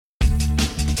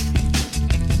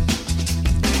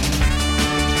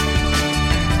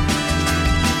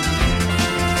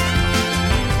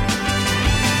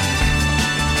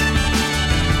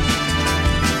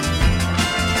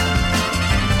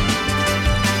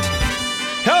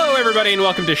everybody, and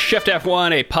welcome to Shift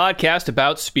F1, a podcast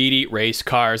about speedy race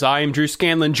cars. I am Drew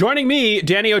Scanlon. Joining me,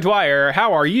 Danny O'Dwyer.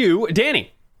 How are you,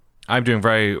 Danny? I'm doing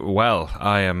very well.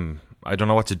 I don't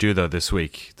know what to do, though, this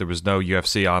week. There was no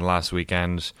UFC on last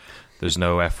weekend. There's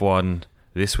no F1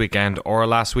 this weekend or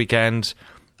last weekend.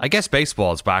 I guess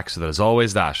baseball's back, so there's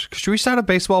always that. Should we start a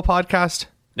baseball podcast?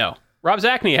 No. Rob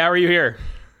Zachney, how are you here?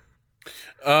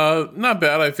 Not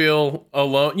bad. I feel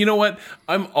alone. You know what?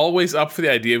 I'm always up for the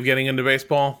idea of getting into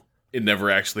baseball. It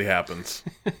never actually happens.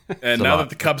 And now that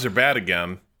the Cubs are bad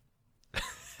again.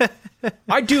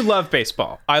 I do love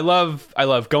baseball. I love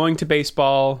going to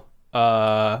baseball,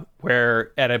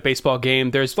 where at a baseball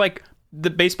game, there's like, the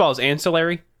baseball is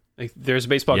ancillary. Like, there's a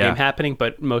baseball game happening,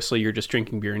 but mostly you're just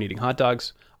drinking beer and eating hot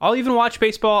dogs. I'll even watch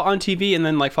baseball on TV and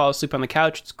then like fall asleep on the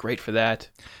couch. It's great for that.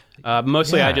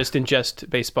 Mostly I just ingest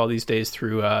baseball these days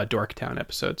through Dorktown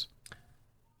episodes.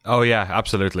 Oh, yeah,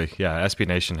 absolutely. Yeah, SB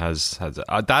Nation has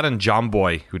that, and John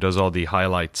Boy, who does all the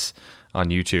highlights on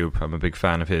YouTube. I'm a big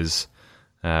fan of his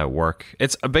work.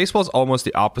 Baseball's almost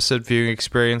the opposite viewing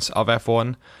experience of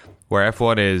F1, where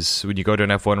F1 is, when you go to an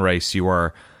F1 race, you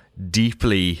are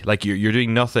deeply, like, you're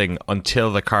doing nothing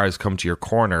until the cars come to your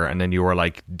corner, and then you are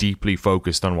like deeply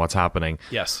focused on what's happening.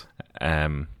 Yes.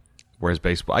 Whereas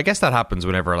baseball, I guess that happens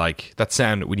whenever, like, that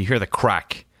sound, when you hear the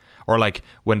crack, or like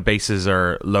when bases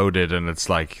are loaded and it's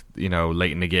like, you know,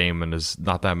 late in the game and there's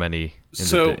not that many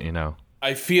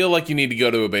I feel like you need to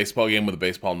go to a baseball game with a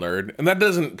baseball nerd, and that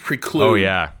doesn't preclude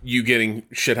you getting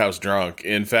shithouse drunk.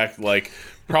 In fact, like,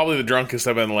 probably the drunkest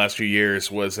I've been in the last few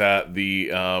years was at the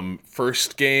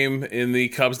first game in the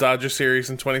Cubs-Dodgers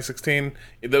series in 2016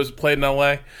 that was played in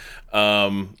LA.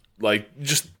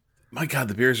 My God,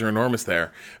 the beers are enormous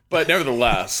there. But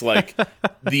nevertheless, like,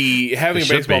 having a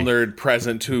baseball nerd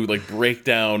present to like break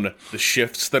down the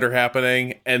shifts that are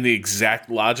happening and the exact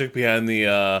logic behind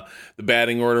the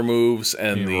batting order moves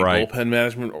and the bullpen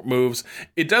management moves,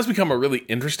 it does become a really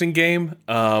interesting game.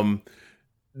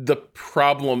 The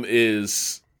problem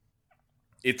is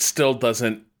it still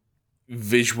doesn't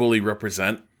visually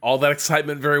represent all that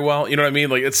excitement very well. You know what I mean?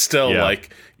 Like, it's still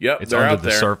like, it's they're under out the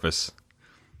there. Surface.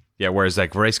 Yeah, whereas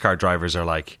like race car drivers are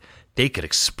like, they could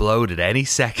explode at any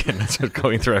second. That's what's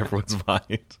going through everyone's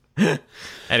mind.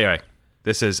 Anyway,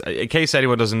 this is, in case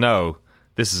anyone doesn't know,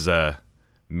 this is a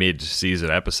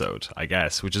mid-season episode, I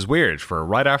guess, which is weird for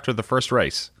right after the first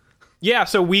race. Yeah,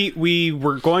 so we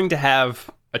were going to have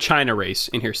a China race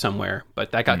in here somewhere,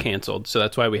 but that got canceled. So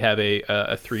that's why we have a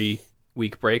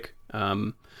 3-week break.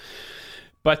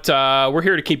 But we're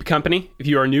here to keep you company. If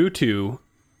you are new to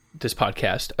this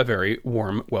podcast, a very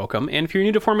warm welcome. And if you're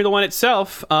new to Formula One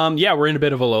itself, we're in a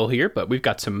bit of a lull here, but we've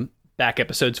got some back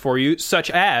episodes for you,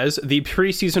 such as the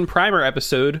preseason primer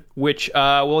episode, which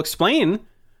will explain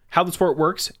how the sport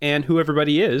works and who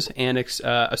everybody is, and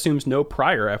assumes no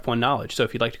prior F1 knowledge. So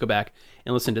if you'd like to go back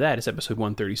and listen to that, it's episode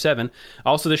 137.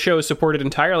 Also, the show is supported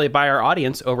entirely by our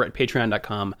audience over at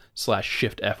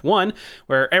patreon.com/shiftf1,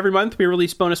 where every month we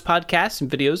release bonus podcasts and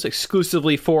videos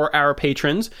exclusively for our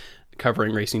patrons,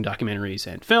 covering racing documentaries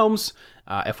and films,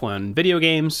 F1 video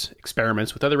games,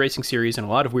 experiments with other racing series, and a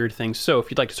lot of weird things. So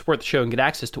if you'd like to support the show and get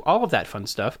access to all of that fun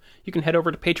stuff, you can head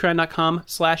over to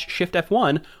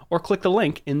patreon.com/shiftf1 or click the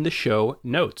link in the show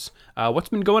notes. What's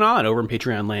been going on over in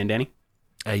Patreon land, Danny?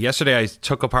 Yesterday I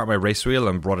took apart my race wheel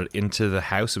and brought it into the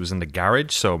house. It was in the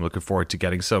garage, so I'm looking forward to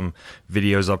getting some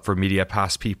videos up for Media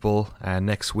Pass people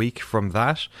next week from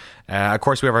that. Of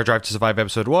course, we have our Drive to Survive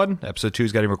episode 1. Episode 2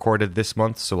 is getting recorded this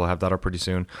month, so we'll have that up pretty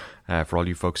soon for all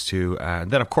you folks too.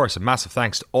 And then, of course, a massive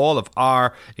thanks to all of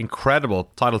our incredible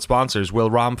title sponsors: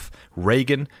 Will Romph,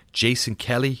 Reagan, Jason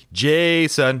Kelly,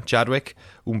 Jason Chadwick,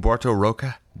 Umberto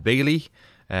Roca, Bailey,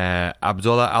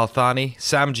 Abdullah Al-Thani,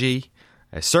 Sam G,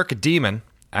 Circuit Demon,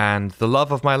 and the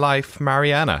love of my life,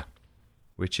 Mariana,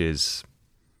 which is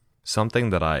something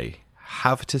that I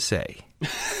have to say.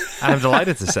 And I'm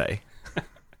delighted to say.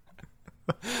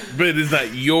 But it is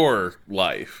not your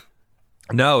life.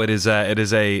 No, it's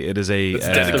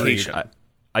dedication.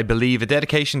 I believe a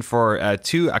dedication for a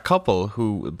couple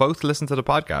who both listen to the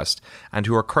podcast and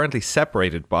who are currently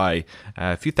separated by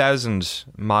a few thousand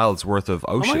miles worth of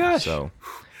ocean. Oh my gosh. So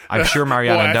I'm sure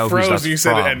Mariana knows who's that's you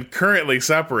said from. and currently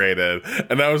separated,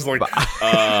 and I was like,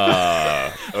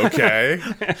 okay.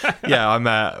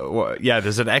 Yeah,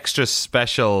 there's an extra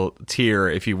special tier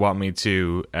if you want me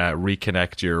to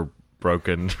reconnect your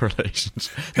broken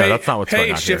relationship. No, that's not what's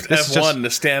going on Shift here. F1 to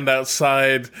stand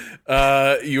outside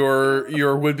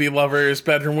your would-be lover's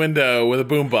bedroom window with a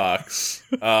boombox.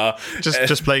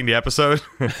 Just playing the episode.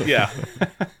 Yeah.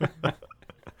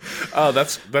 Oh,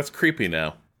 that's creepy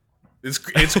now. It's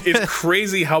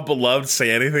crazy how beloved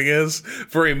Say Anything is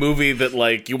for a movie that,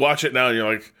 like, you watch it now and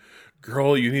you're like,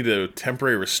 girl, you need a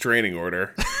temporary restraining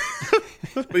order.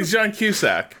 But he's John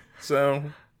Cusack, so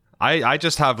I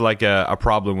just have like a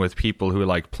problem with people who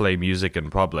like play music in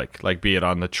public, like be it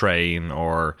on the train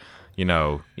or, you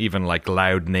know, even like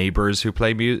loud neighbors who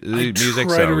play music. I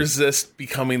try to resist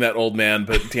becoming that old man,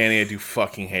 but Danny, I do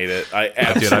fucking hate it. I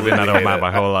absolutely Dude, I've been that old man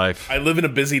my whole life. I live in a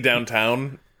busy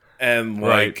downtown, and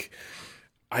like,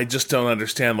 I just don't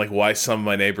understand like why some of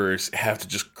my neighbors have to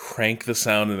just crank the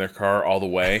sound in their car all the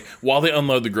way while they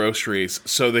unload the groceries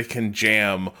so they can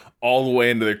jam all the way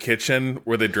into their kitchen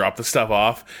where they drop the stuff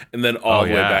off and then all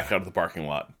the way back out of the parking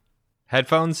lot.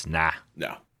 Headphones? Nah.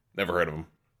 No, never heard of them.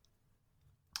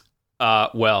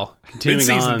 Well, continuing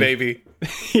Mid-season, on, baby.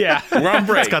 Yeah, We're on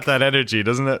break. It's got that energy,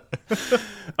 doesn't it?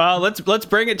 let's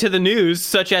bring it to the news,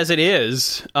 such as it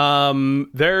is.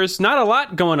 There's not a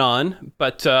lot going on,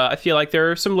 but I feel like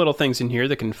there are some little things in here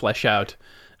that can flesh out,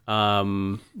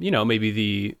 maybe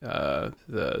the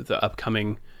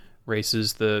upcoming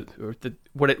races,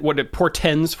 what it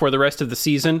portends for the rest of the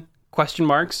season. Question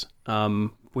marks.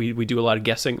 We do a lot of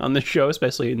guessing on this show,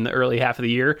 especially in the early half of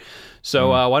the year. So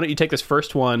why don't you take this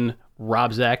first one,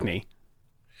 Rob Zacny?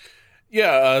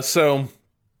 Yeah, so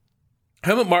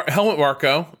Helmut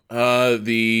Marko,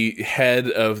 the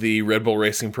head of the Red Bull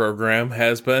Racing program,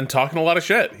 has been talking a lot of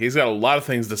shit. He's got a lot of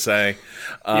things to say.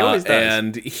 He always does.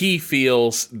 And he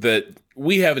feels that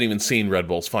we haven't even seen Red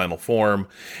Bull's final form.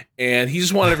 And he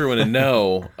just wanted everyone to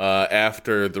know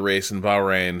after the race in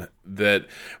Bahrain that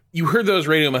you heard those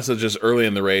radio messages early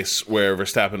in the race where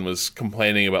Verstappen was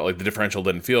complaining about like the differential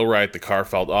didn't feel right, the car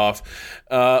felt off.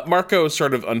 Marko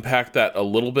sort of unpacked that a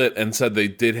little bit and said they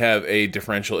did have a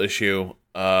differential issue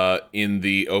in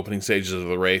the opening stages of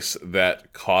the race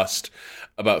that cost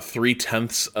about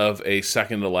 0.3 of a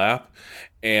second a lap,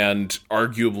 and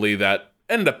arguably that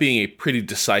ended up being a pretty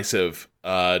decisive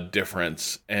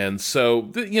difference. And so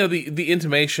the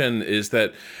intimation is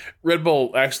that Red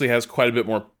Bull actually has quite a bit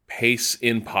more pace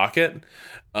in pocket,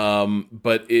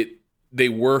 but they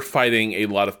were fighting a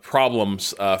lot of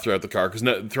problems throughout the car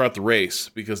throughout the race,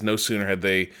 because no sooner had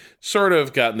they sort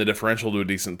of gotten the differential to a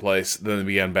decent place than they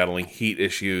began battling heat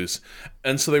issues,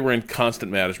 and so they were in constant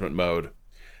management mode.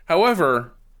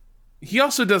 However, he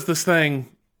also does this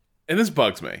thing, and this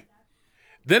bugs me.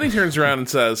 Then he turns around and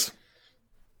says,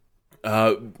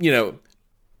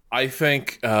 I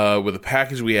think with the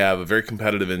package we have, a very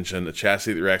competitive engine, a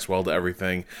chassis that reacts well to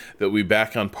everything, that we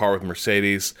back on par with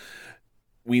Mercedes.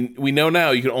 We know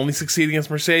now you can only succeed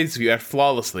against Mercedes if you act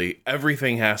flawlessly.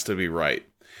 Everything has to be right.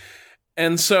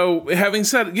 And so, having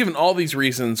given all these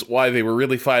reasons why they were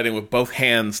really fighting with both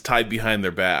hands tied behind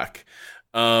their back,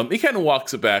 he kind of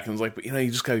walks it back and is like, but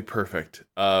you just gotta be perfect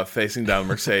facing down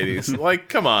Mercedes. Like,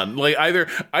 come on. Like,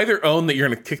 either own that you're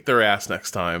gonna kick their ass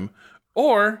next time,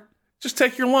 or just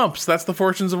take your lumps. That's the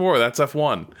fortunes of war. That's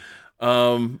F1.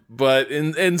 But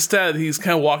instead, he's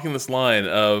kind of walking this line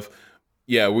of,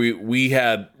 yeah, we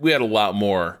had a lot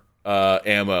more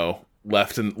ammo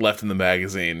left in the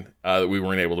magazine that we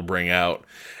weren't able to bring out.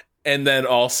 And then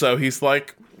also he's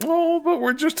like, oh, but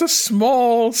we're just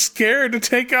scared to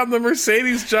take on the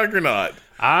Mercedes juggernaut.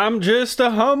 I'm just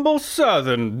a humble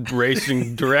Southern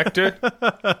racing director.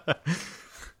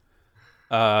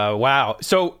 Wow.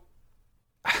 So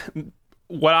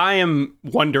what I am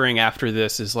wondering after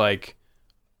this is like,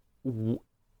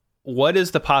 what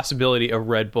is the possibility of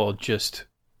Red Bull just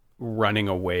running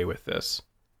away with this?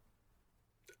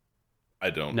 I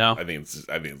don't know. I think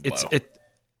it's low.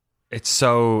 It's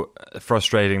so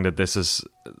frustrating that this is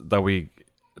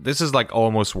like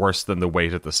almost worse than the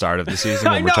wait at the start of the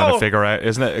season when we're trying to figure out,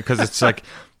 isn't it? Because it's like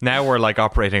now we're like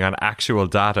operating on actual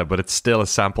data, but it's still a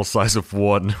sample size of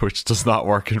 1, which does not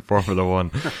work in Formula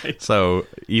 1. Right. So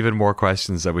even more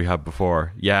questions than we had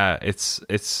before. Yeah,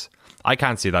 it's I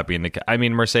can't see that being the case. I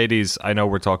mean, Mercedes, I know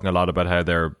we're talking a lot about how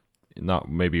they're not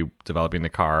maybe developing the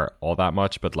car all that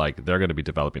much, but like they're going to be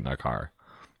developing that car.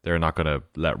 They're not going to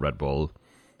let Red Bull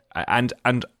and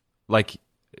like,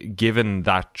 given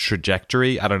that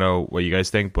trajectory, I don't know what you guys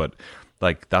think, but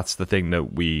like that's the thing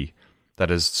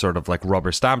that is sort of like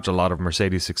rubber stamped a lot of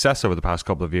Mercedes' success over the past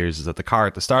couple of years, is that the car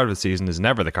at the start of the season is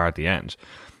never the car at the end.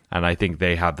 And I think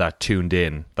they have that tuned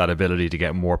in, that ability to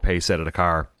get more pace out of the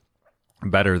car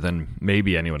better than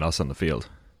maybe anyone else on the field.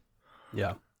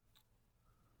 Yeah.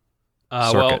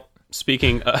 Well,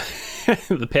 speaking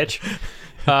the pitch,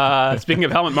 speaking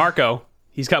of Helmut Marko,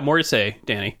 he's got more to say,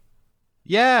 Danny.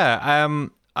 Yeah,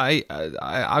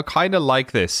 I kind of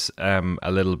like this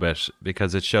a little bit,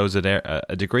 because it shows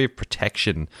a degree of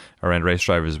protection around race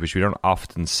drivers, which we don't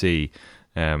often see.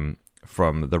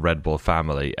 from the Red Bull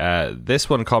family. This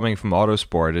one coming from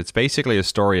Autosport, it's basically a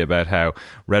story about how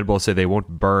Red Bull say they won't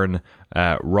burn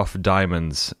rough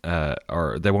diamonds,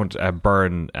 or they won't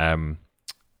burn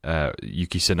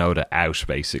Yuki Tsunoda out,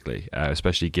 basically,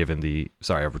 especially given the...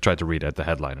 Sorry, I've tried to read out the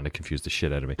headline and it confused the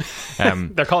shit out of me.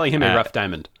 They're calling him a rough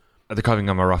diamond. They're calling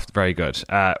him a rough... Very good.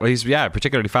 Well, he's,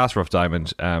 particularly fast rough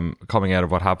diamond, coming out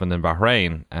of what happened in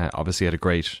Bahrain. Obviously had a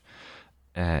great...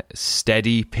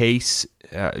 steady pace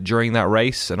during that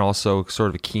race, and also sort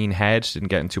of a keen head, didn't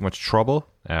get in too much trouble,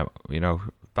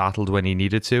 battled when he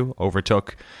needed to,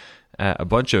 overtook a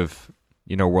bunch of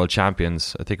world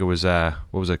champions. I think it was what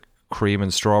was it, cream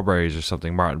and strawberries or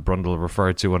something Martin Brundle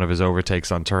referred to one of his overtakes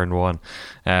on turn one.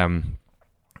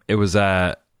 It was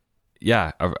a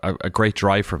great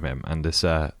drive from him, and this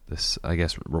I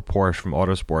guess report from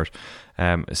Autosport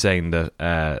saying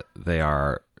that they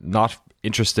are not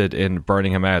interested in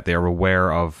burning him out. They are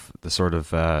aware of the sort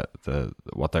of the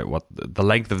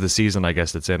length of the season, I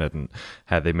guess, that's in it, and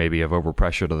how they maybe have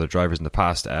overpressured other drivers in the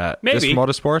past. This from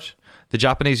Autosport. The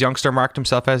Japanese youngster marked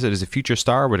himself as a future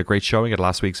star with a great showing at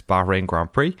last week's Bahrain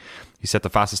Grand Prix. He set the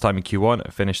fastest time in Q1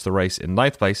 and finished the race in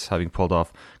 9th place, having pulled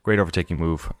off a great overtaking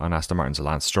move on Aston Martin's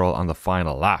Lance Stroll on the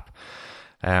final lap.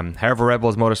 However, Red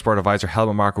Bull's motorsport advisor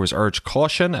Helmut Marko was urged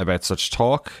caution about such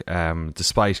talk,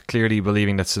 despite clearly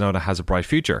believing that Tsunoda has a bright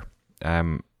future.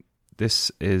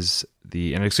 This is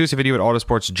an exclusive video at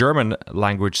Autosport's German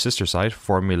language sister site,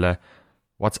 Formula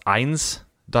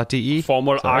 1.de.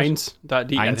 Formula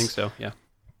 1.de, I think so, yeah.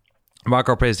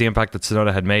 Marko praised the impact that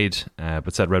Tsunoda had made,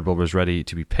 but said Red Bull was ready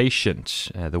to be patient.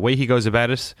 The way he goes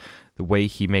about it, the way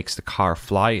he makes the car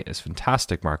fly is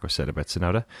fantastic, Marko said about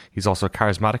Tsunoda. He's also a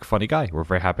charismatic, funny guy. We're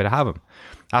very happy to have him.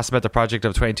 Asked about the project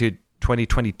of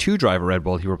 2022 driver Red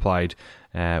Bull, he replied,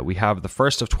 we have the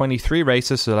first of 23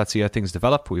 races, so let's see how things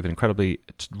develop. We have an incredibly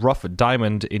rough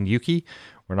diamond in Yuki.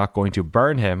 We're not going to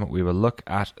burn him. We will look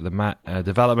at the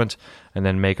development and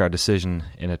then make our decision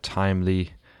in a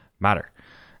timely manner.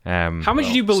 How much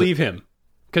do you believe him?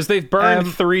 Because they've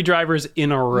burned 3 drivers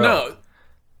in a row. No,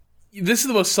 this is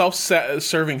the most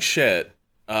self-serving shit.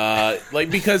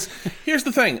 Because here's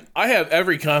the thing. I have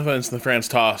every confidence that Franz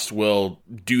Tost will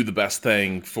do the best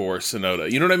thing for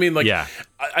Tsunoda. You know what I mean? I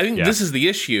think this is the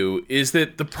issue, is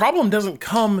that the problem doesn't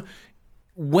come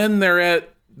when they're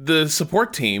at the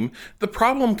support team. The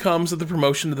problem comes at the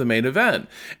promotion to the main event.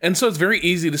 And so it's very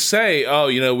easy to say,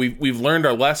 we've learned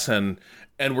our lesson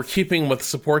and we're keeping with the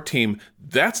support team.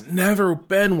 That's never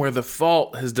been where the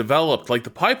fault has developed. Like, the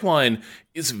pipeline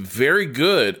is very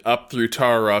good up through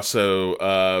Toro Rosso,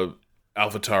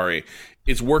 AlphaTauri.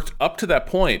 It's worked up to that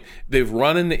point. They've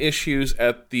run into issues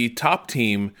at the top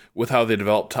team with how they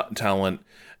develop talent,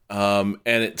 and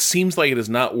it seems like it has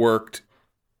not worked.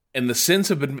 And the sins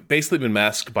have basically been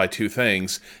masked by 2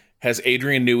 things. Has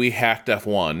Adrian Newey hacked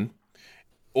F1?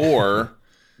 Or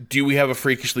do we have a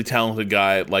freakishly talented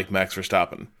guy like Max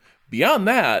Verstappen? Beyond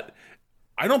that,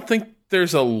 I don't think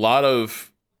there's a lot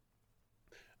of...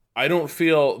 I don't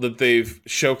feel that they've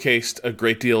showcased a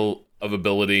great deal of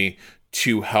ability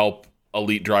to help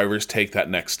elite drivers take that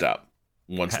next step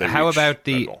once they How reach about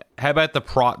Red Bull. How about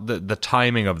the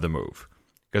timing of the move?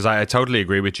 Because I totally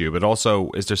agree with you, but also,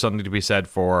 is there something to be said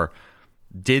for,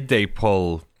 did they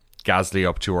pull Gasly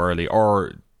up too early,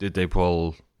 or did they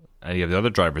pull any of the other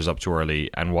drivers up too early?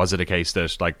 And was it a case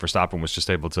that, like, Verstappen was just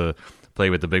able to play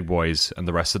with the big boys and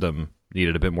the rest of them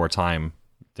needed a bit more time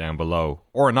down below,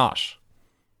 or not?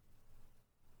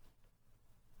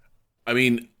 I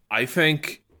mean, I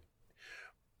think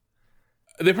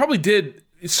they probably did.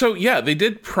 So, yeah, they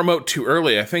did promote too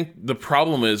early. I think the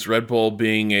problem is Red Bull,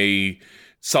 being a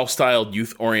self-styled,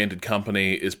 youth-oriented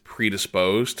company, is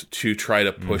predisposed to try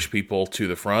to push people to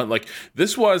the front. Like,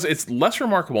 it's less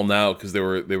remarkable now because they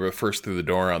were first through the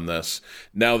door on this.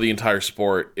 Now the entire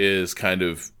sport is kind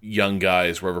of young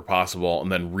guys wherever possible,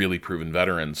 and then really proven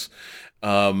veterans.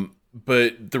 But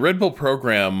the Red Bull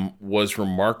program was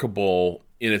remarkable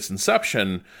in its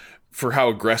inception for how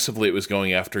aggressively it was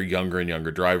going after younger and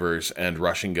younger drivers and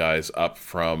rushing guys up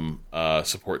from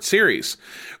support series.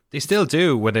 They still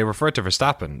do. When they refer to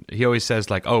Verstappen, he always says,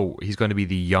 like, oh, he's going to be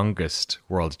the youngest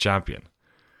world champion.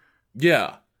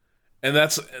 Yeah. And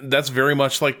that's very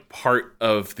much like part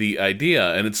of the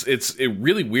idea. And it's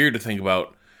really weird to think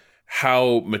about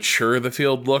how mature the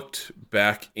field looked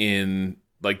back in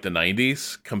like the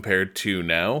 90s compared to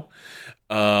now.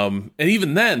 And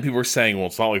even then, people were saying, well,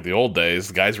 it's not like the old days.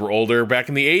 The guys were older back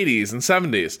in the 80s and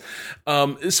 70s.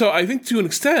 So I think to an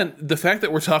extent, the fact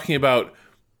that we're talking about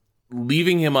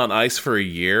leaving him on ice for a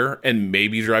year and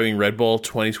maybe driving Red Bull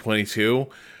 2022,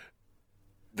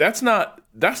 that's not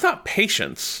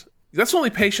patience. that's only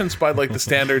patience by like the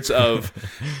standards of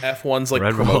F1's like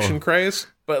Red promotion Bull. craze.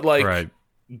 But like Right.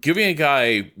 giving a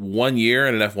guy 1 year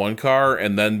in an F1 car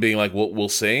and then being like, we'll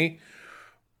see.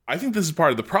 I think this is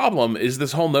part of the problem, is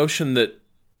this whole notion that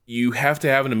you have to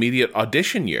have an immediate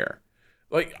audition year.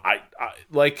 Like, I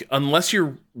like, unless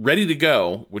you're ready to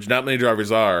go, which not many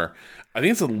drivers are, I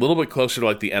think it's a little bit closer to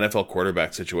like the NFL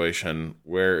quarterback situation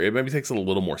where it maybe takes a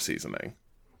little more seasoning.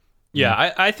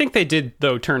 Yeah, I think they did,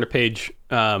 though, turn a page,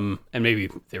 and maybe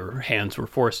their hands were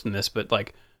forced in this, but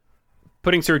like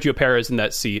putting Sergio Perez in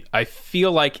that seat, I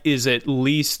feel like is at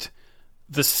least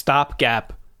the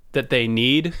stopgap that they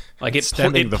need. Like it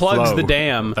Stemming the plugs flow, the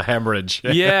dam. the hemorrhage.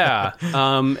 Yeah.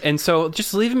 And so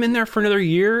just leave him in there for another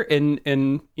year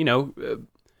and you know,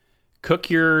 cook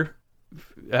your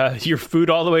food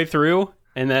all the way through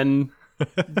and then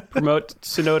promote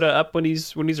Tsunoda up when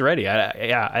he's ready.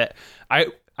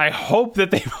 I hope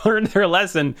that they've learned their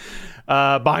lesson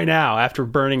by now after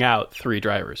burning out 3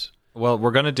 drivers. Well,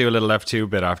 we're going to do a little F2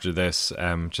 bit after this,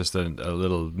 just a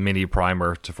little mini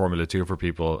primer to Formula 2 for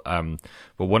people.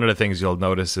 But one of the things you'll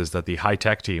notice is that the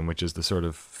high-tech team, which is the sort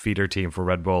of feeder team for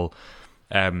Red Bull,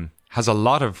 has a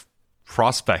lot of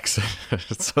prospects.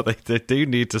 So they do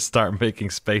need to start making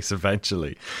space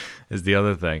eventually, is the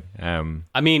other thing.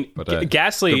 I mean, But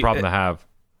Gasly, good problem to have.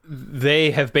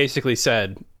 they have basically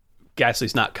said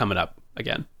Gasly's not coming up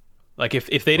again. Like if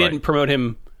they didn't Right. promote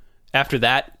him after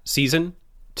that season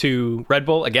to Red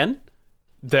Bull again,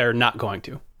 they're not going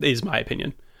to, is my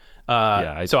opinion.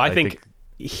 So I think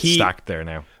he stacked there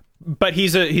now. but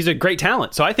he's a great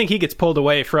talent. So I think he gets pulled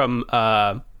away from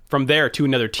there to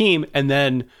another team, and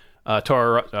then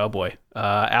AlphaTauri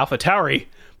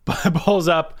pulls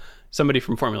up somebody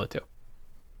from Formula 2.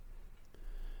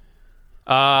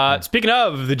 Speaking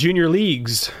of the junior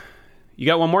leagues, you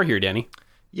got one more here, Danny.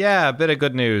 Yeah, a bit of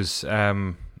good news.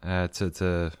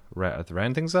 To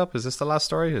round things up, is this the last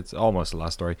story? It's almost the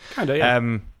last story. Kinda,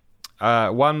 yeah.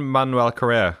 Juan Manuel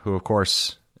Correa, who, of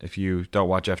course, if you don't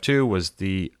watch F2, was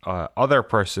the other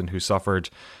person who suffered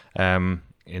in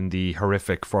the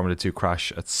horrific Formula 2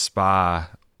 crash at Spa,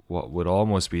 what would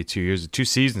almost be 2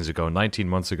 seasons ago, 19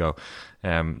 months ago.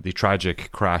 The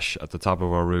tragic crash at the top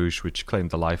of Eau Rouge, which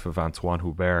claimed the life of Antoine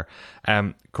Hubert.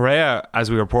 Correa, as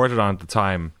we reported on at the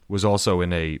time, was also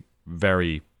in a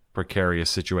very precarious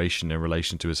situation in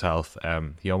relation to his health.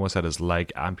 He almost had his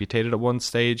leg amputated at one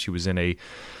stage. He was in a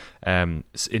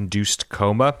induced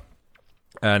coma,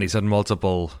 and he's had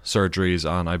multiple surgeries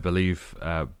on, I believe,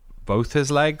 both his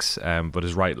legs, but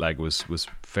his right leg was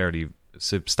fairly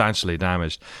substantially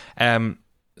damaged.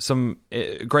 Some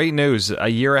great news. A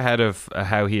year ahead of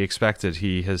how he expected,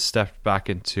 he has stepped back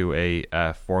into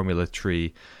a Formula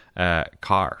 3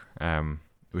 car,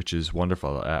 which is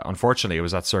wonderful. Unfortunately, it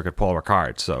was at Circuit Paul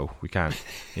Ricard, so we can't,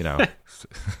 bit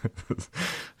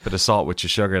of salt with your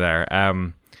sugar there.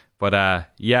 But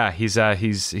he's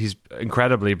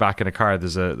incredibly back in a car.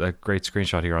 There's a great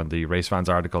screenshot here on the Race Fans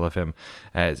article of him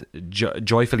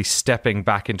joyfully stepping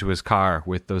back into his car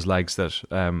with those legs that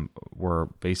were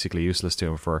basically useless to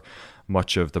him for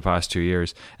much of the past 2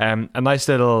 years. A nice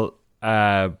little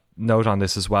note on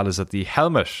this as well is that the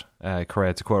helmet,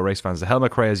 Correa, to quote Race Fans, the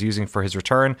helmet Correa is using for his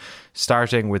return,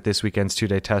 starting with this weekend's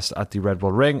 2-day test at the Red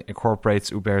Bull Ring,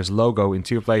 incorporates Hubert's logo in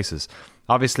 2 places.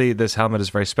 Obviously, this helmet is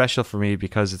very special for me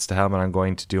because it's the helmet I'm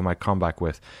going to do my comeback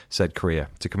with, said Correa.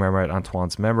 To commemorate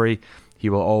Antoine's memory, he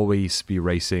will always be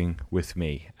racing with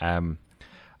me.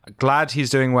 Glad he's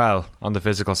doing well on the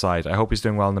physical side. I hope he's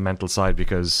doing well on the mental side,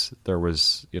 because there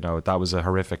was, that was a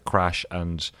horrific crash,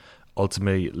 and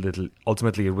ultimately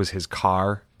it was his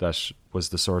car that was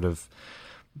the sort of,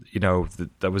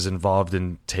 that was involved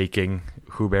in taking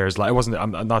Hubert's life.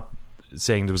 I'm not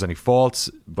saying there was any faults,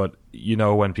 but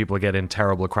when people get in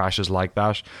terrible crashes like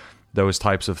that, those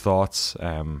types of thoughts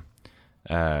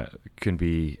can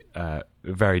be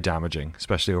very damaging,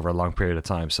 especially over a long period of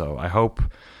time. So I hope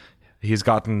he's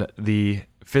gotten the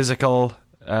physical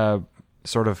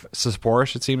sort of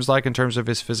support, it seems like, in terms of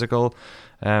his physical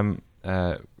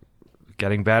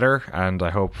getting better, and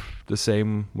I hope the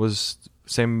same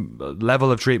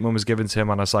level of treatment was given to him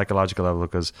on a psychological level,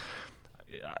 because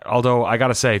although I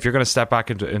gotta say, if you're going to step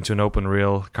back into an open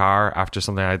real car after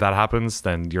something like that happens,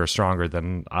 then you're stronger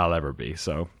than I'll ever be.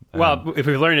 So well, if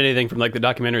we've learned anything from like the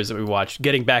documentaries that we watched,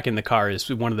 getting back in the car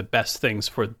is one of the best things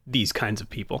for these kinds of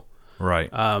people, right?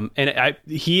 And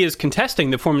he is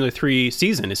contesting the Formula 3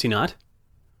 season, is he not?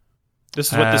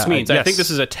 This is what this means. Yes. I think this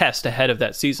is a test ahead of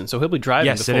that season, so he'll be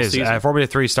driving the full season. season. Formula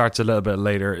 3 starts a little bit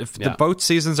later. The boat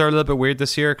seasons are a little bit weird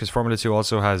this year, because Formula 2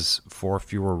 also has 4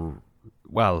 fewer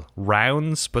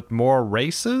rounds, but more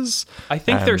races. I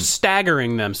think they're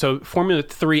staggering them. So Formula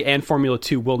 3 and Formula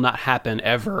 2 will not happen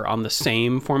ever on the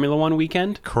same Formula 1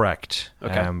 weekend? Correct.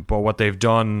 Okay. But what they've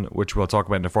done, which we'll talk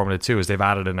about in the Formula 2, is they've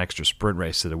added an extra sprint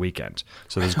race to the weekend.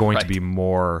 So there's going to be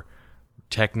more...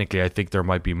 Technically, I think there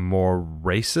might be more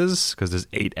races because there's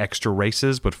 8 extra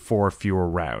races, but 4 fewer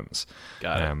rounds.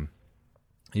 Got it.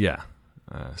 Yeah.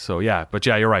 But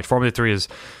you're right. Formula 3 is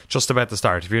just about to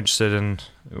start. If you're interested in,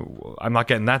 I'm not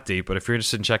getting that deep, but if you're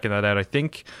interested in checking that out, I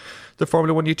think the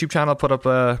Formula 1 YouTube channel put up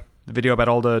a video about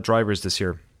all the drivers this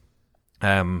year,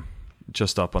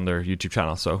 just up on their YouTube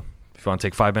channel. So if you want to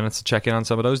take 5 minutes to check in on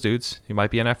some of those dudes, you might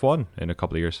be in F1 in a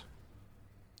couple of years.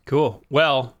 Cool.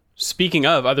 Well, speaking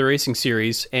of other racing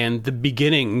series and the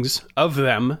beginnings of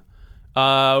them,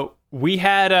 we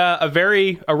had a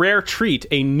rare treat.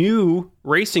 A new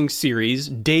racing series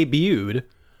debuted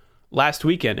last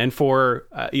weekend, and for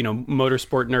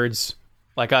motorsport nerds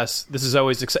like us, this is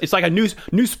always it's like a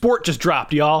new sport just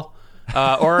dropped, y'all,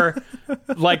 or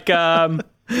like in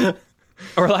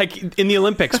the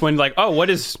Olympics when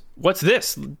what's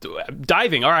this?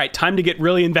 Diving. All right, time to get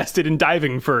really invested in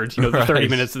diving for the 30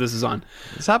 minutes that this is on.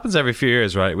 This happens every few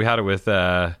years, right? We had it with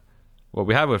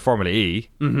we had it with Formula E.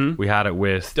 Mm-hmm. We had it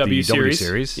with the W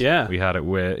Series. Yeah, we had it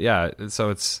with So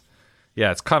it's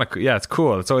kind of it's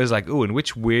cool. It's always like, ooh, in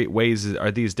which ways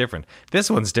are these different? This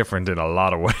one's different in a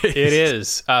lot of ways. It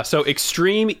is. So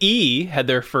Extreme E had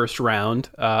their first round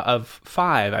of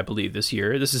 5, I believe, this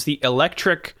year. This is the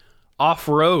electric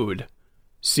off-road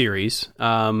series,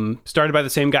 started by the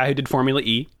same guy who did Formula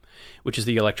E, which is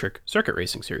the electric circuit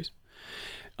racing series.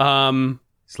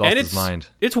 He's lost his mind.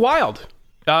 It's wild.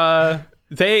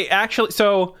 They actually,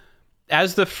 so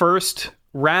as the first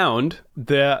round,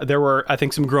 there were, I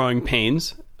think, some growing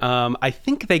pains. I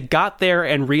think they got there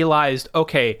and realized,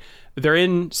 okay, they're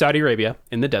in Saudi Arabia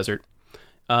in the desert.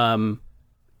 And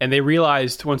they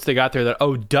realized once they got there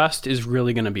that, dust is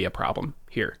really going to be a problem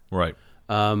here. Right.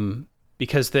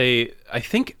 Because I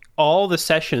think all the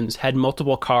sessions had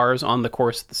multiple cars on the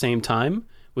course at the same time,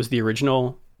 was the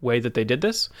original way that they did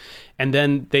this. And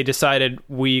then they decided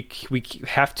we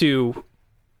have to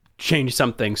change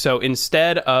something. So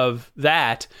instead of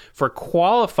that, for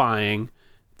qualifying,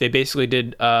 they basically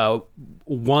did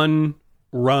 1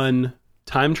 run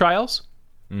time trials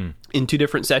in 2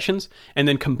 different sessions, and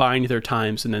then combined their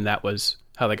times, and then that was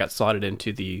how they got slotted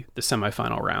into the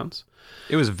semifinal rounds.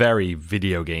 It was very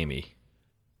video gamey,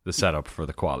 the setup for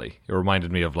the quali. It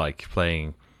reminded me of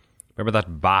playing, remember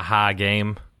that Baja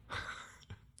game?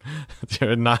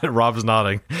 Rob's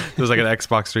nodding. It was like an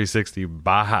Xbox 360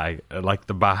 Baja, like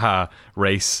the Baja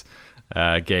race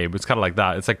game. It's kind of like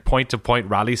that. It's like point-to-point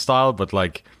rally style, but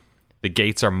the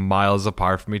gates are miles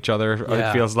apart from each other,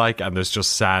 it feels like, and there's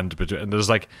just sand between, and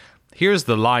there's here's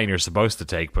the line you're supposed to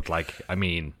take, but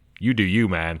you do you,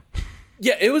 man.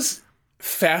 Yeah, it was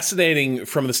fascinating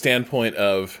from the standpoint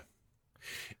of,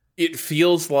 it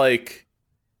feels like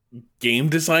game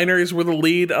designers were the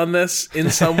lead on this in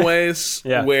some ways,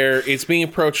 where it's being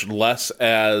approached less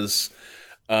as,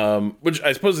 which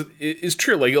I suppose is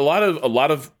true. A lot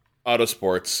of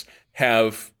autosports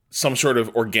have some sort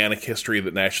of organic history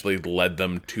that naturally led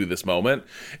them to this moment.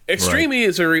 Extreme E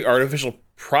is a very artificial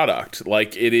product.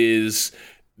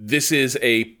 This is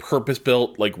a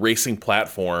purpose-built racing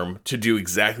platform to do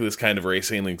exactly this kind of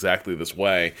racing in exactly this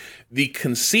way. The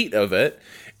conceit of it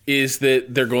is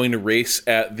that they're going to race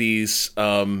at these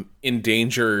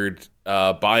endangered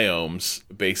biomes,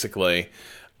 basically,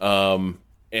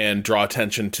 and draw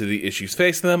attention to the issues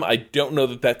facing them. I don't know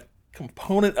that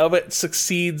component of it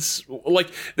succeeds.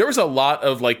 There was a lot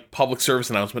of public service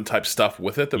announcement type stuff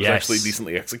with it that was actually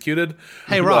decently executed.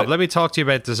 Hey, Rob, let me talk to you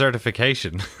about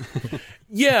desertification.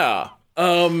 Yeah.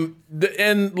 And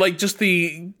just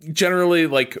the generally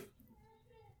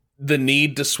the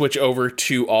need to switch over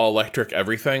to all electric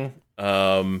everything.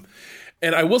 And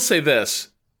I will say this,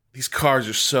 these cars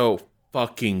are so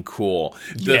fucking cool.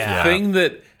 The thing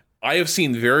that I have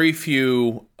seen very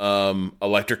few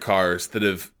electric cars that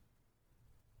have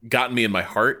gotten me in my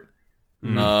heart.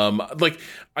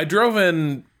 I drove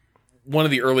in one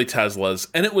of the early Teslas,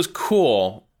 and it was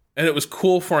cool. And it was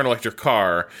cool for an electric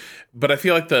car, but I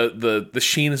feel like the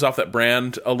sheen is off that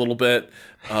brand a little bit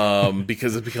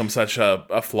because it's become such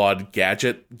a flawed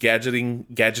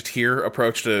gadgeteer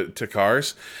approach to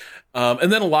cars.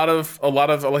 And then a lot of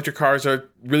electric cars are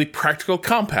really practical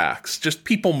compacts, just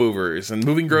people movers and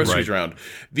moving groceries around.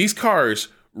 These cars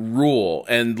rule,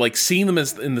 and seeing them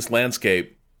in this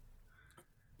landscape,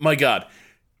 my God.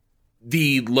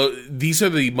 These are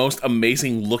the most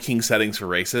amazing looking settings for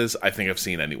races I think I've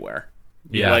seen anywhere.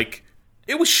 Yeah.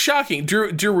 It was shocking.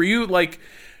 Drew,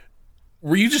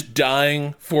 were you just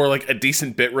dying for like a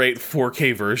decent bitrate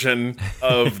 4K version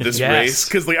of this race?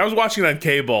 Because like I was watching it on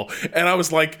cable and I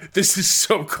was like, this is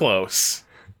so close.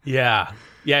 Yeah.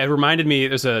 Yeah, it reminded me,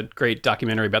 there's a great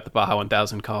documentary about the Baja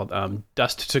 1000 called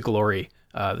Dust to Glory.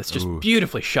 That's just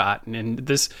beautifully shot. And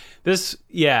this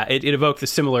it evoked the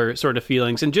similar sort of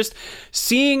feelings. And just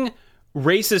seeing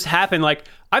races happen, like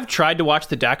I've tried to watch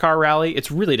the Dakar Rally.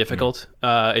 It's really difficult.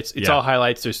 It's all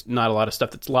highlights. There's not a lot of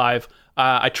stuff that's live.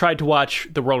 I tried to watch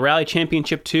the World Rally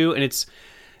Championship too, and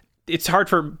it's hard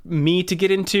for me to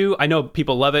get into. I know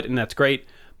people love it, and that's great.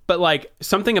 But like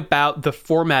something about the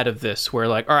format of this where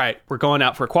like, all right, we're going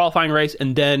out for a qualifying race,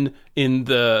 and then in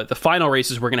the final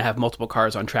races, we're going to have multiple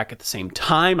cars on track at the same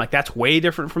time. Like that's way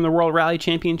different from the World Rally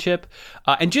Championship.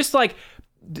 And just like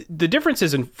the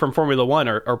differences from Formula One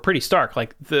are pretty stark.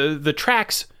 Like the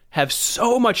tracks have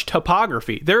so much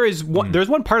topography. There's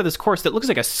one part of this course that looks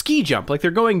like a ski jump. Like they're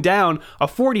going down a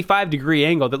 45-degree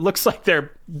angle that looks like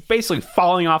they're basically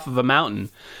falling off of a mountain.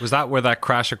 Was that where that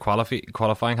crash of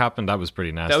qualifying happened? That was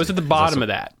pretty nasty. That was at the bottom of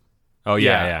that. Oh,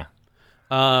 yeah.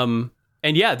 And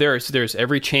yeah, there's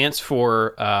every chance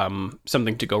for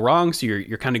something to go wrong, so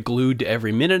you're kind of glued to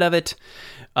every minute of it.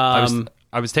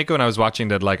 I was thinking when I was watching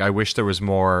that, like, I wish there was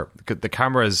more. The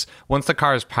cameras, once the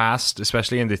cars passed,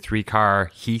 especially in the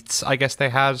 3-car heats, I guess they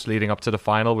had leading up to the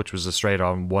final, which was a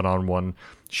straight-on one-on-one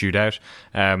shootout.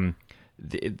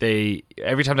 They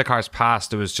every time the cars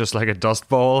passed, it was just like a dust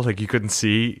bowl, like you couldn't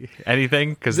see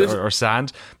anything or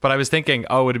sand. But I was thinking,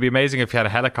 oh, it'd be amazing if you had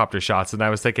helicopter shots. And I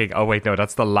was thinking, oh wait, no,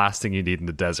 that's the last thing you need in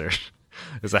the desert.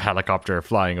 Is a helicopter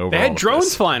flying over. They had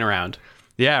drones flying around.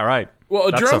 Yeah, right. Well,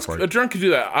 a drone could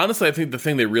do that. Honestly, I think the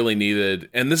thing they really needed,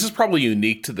 and this is probably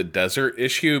unique to the desert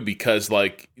issue because,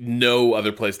 like, no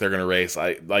other place they're going to race,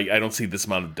 I don't see this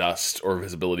amount of dust or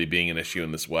visibility being an issue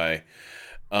in this way.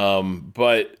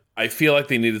 But I feel like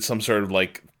they needed some sort of,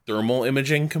 like, thermal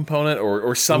imaging component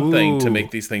or something to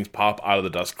make these things pop out of the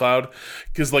dust cloud.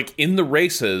 Because, like, in the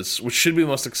races, which should be the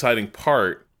most exciting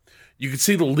part, you could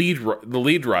see the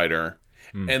lead rider.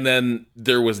 And then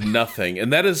there was nothing.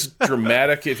 And that is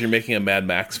dramatic if you're making a Mad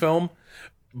Max film,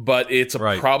 but it's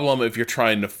a problem if you're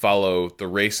trying to follow the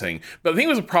racing. But I think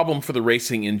it was a problem for the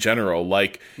racing in general.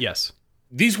 Like, yes,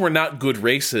 these were not good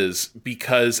races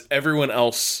because everyone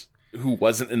else who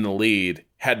wasn't in the lead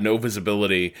had no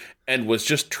visibility and was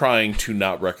just trying to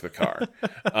not wreck the car.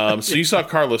 So you saw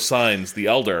Carlos Sainz, the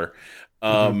elder.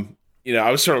 You know,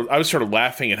 I was sort of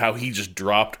laughing at how he just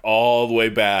dropped all the way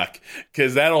back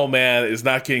because that old man is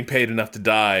not getting paid enough to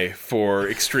die for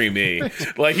Extreme E.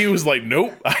 Like he was like,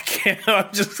 nope, I can't.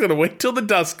 I'm just gonna wait till the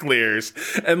dust clears.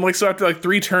 And like so, after like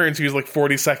 3 turns, he was like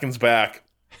 40 seconds back,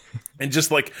 and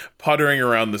just like puttering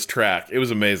around this track. It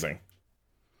was amazing.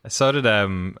 So did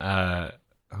Button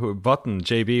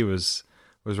JB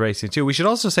was racing too. We should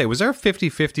also say, was there a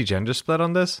 50-50 gender split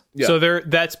on this? Yeah. So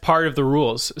that's part of the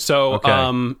rules. So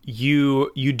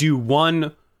you do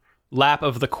one lap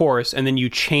of the course and then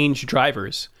you change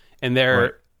drivers. And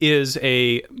there is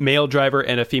a male driver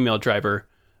and a female driver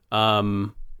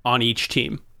on each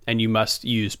team. And you must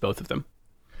use both of them.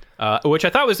 Which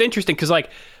I thought was interesting because like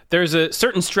there's a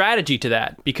certain strategy to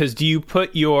that. Because do you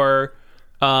put your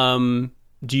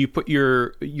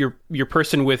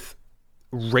person with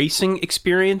racing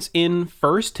experience in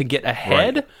first to get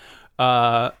ahead,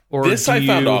 or this I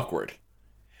found awkward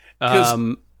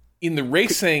because in the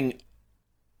racing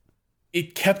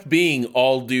it kept being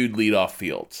all dude lead off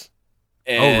fields.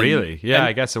 Oh really? Yeah,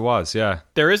 I guess it was. Yeah,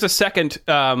 there is a second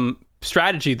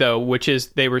strategy though, which is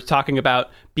they were talking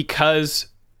about because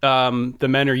the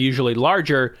men are usually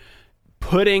larger,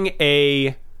 putting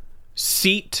a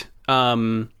seat I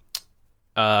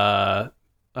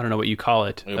don't know what you call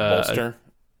it. A bolster?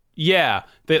 Yeah.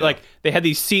 They had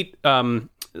these seat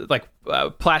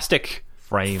plastic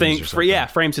frames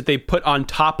frames that they put on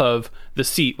top of the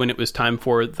seat when it was time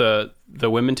for the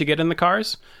women to get in the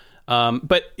cars.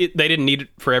 But they didn't need it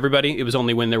for everybody. It was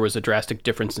only when there was a drastic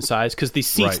difference in size because the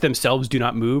seats themselves do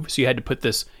not move. So you had to put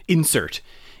this insert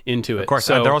into it. Of course,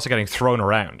 they're also getting thrown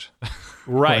around.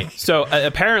 Right. So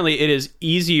apparently it is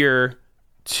easier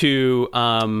to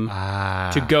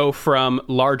go from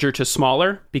larger to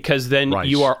smaller because then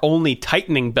you are only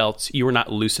tightening belts, you are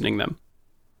not loosening them.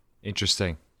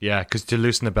 Interesting. Yeah, because to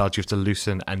loosen the belt you have to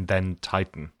loosen and then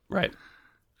tighten. Right.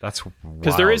 That's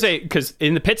because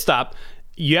in the pit stop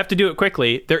you have to do it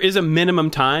quickly. There is a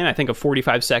minimum time, I think, of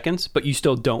 45 seconds, but you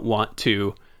still don't want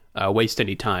to waste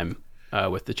any time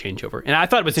with the changeover. And I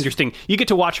thought it was interesting. You get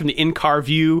to watch from the in-car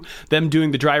view them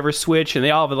doing the driver's switch, and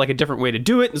they all have like a different way to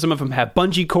do it. And some of them have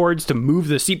bungee cords to move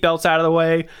the seatbelts out of the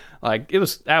way. Like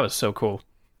that was so cool.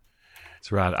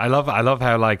 It's rad. I love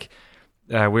how like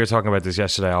we were talking about this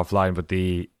yesterday offline, but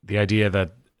the idea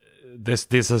that this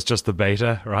is just the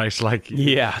beta, right? Like,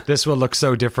 this will look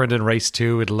so different in race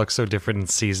 2. It'll look so different in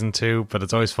season 2. But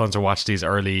it's always fun to watch these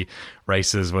early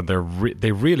races when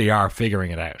they really are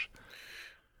figuring it out.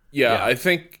 Yeah. I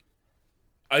think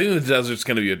the desert's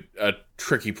going to be a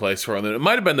tricky place for them. It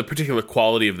might have been the particular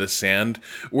quality of the sand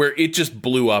where it just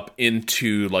blew up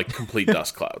into like complete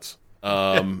dust clouds.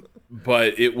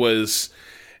 But it was.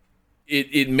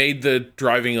 It made the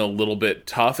driving a little bit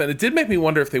tough, and it did make me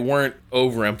wonder if they weren't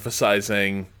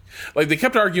overemphasizing. Like, they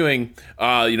kept arguing,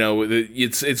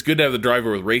 it's good to have the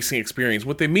driver with racing experience.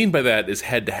 What they mean by that is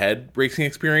head-to-head racing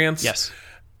experience. Yes.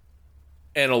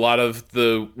 And a lot of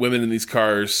the women in these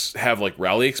cars have, like,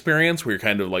 rally experience, where you're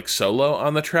kind of, like, solo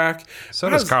on the track. So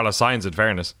does Carlos Sainz, in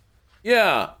fairness.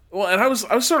 Yeah. Well, and I was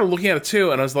sort of looking at it,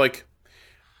 too, and I was like,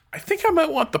 I think I might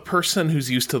want the person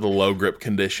who's used to the low grip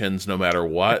conditions no matter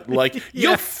what. Like,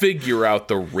 you'll figure out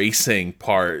the racing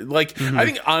part. Like, I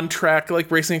think on track, like,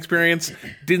 racing experience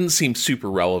didn't seem super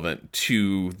relevant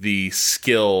to the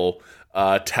skill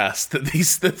test that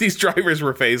these drivers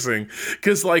were facing.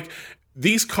 Because, like,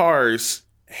 these cars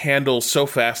handle so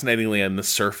fascinatingly on the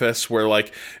surface where,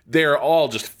 like, they're all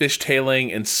just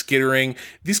fishtailing and skittering.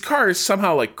 These cars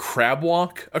somehow, like, crab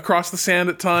walk across the sand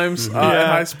at times at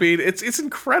high speed. It's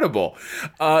incredible.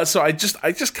 So I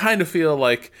just kind of feel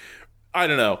like, I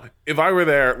don't know, if I were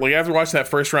there, like, after watching that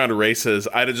first round of races,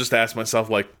 I'd have just asked myself,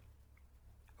 like,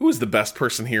 who is the best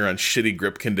person here on shitty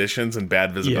grip conditions and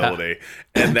bad visibility?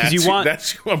 And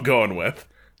that's who I'm going with.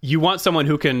 You want someone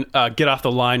who can get off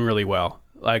the line really well.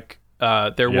 Like,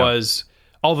 was,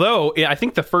 although I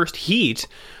think the first heat,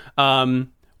 one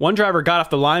driver got off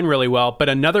the line really well, but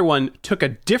another one took a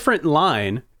different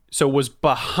line, so was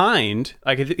behind,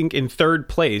 like, I think in third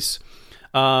place.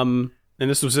 And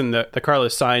this was in the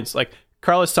Carlos Sainz. Like,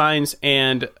 Carlos Sainz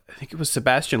and I think it was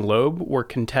Sebastian Loeb were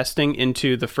contesting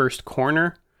into the first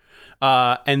corner.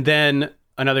 And then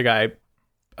another guy,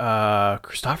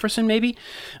 Christopherson maybe,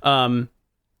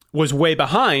 was way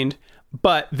behind.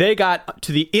 But they got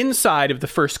to the inside of the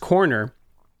first corner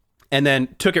and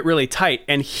then took it really tight.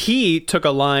 And he took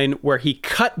a line where he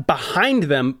cut behind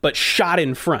them, but shot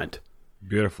in front.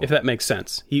 Beautiful. If that makes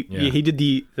sense. He did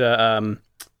the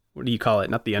what do you call it?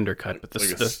 Not the undercut, but the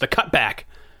cutback.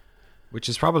 Which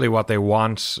is probably what they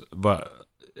want but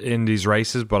in these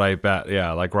races. But I bet,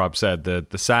 like Rob said,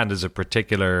 the sand is a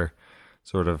particular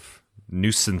sort of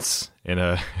nuisance in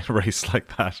a race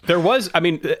like that. There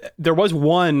was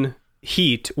one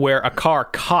heat where a car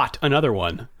caught another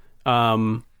one,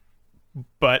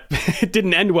 but it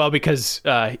didn't end well because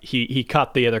he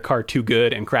caught the other car too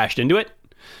good and crashed into it.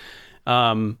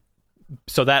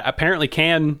 So that apparently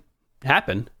can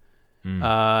happen.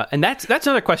 And that's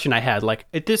another question I had. Like,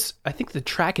 I think the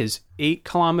track is 8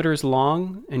 kilometers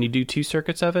long, and you do 2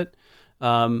 circuits of it.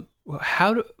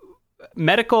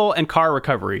 Medical and car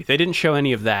recovery? They didn't show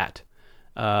any of that.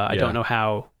 I don't know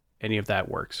how any of that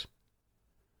works.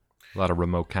 A lot of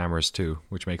remote cameras too,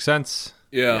 which makes sense.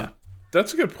 Yeah,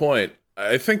 that's a good point.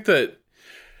 I think one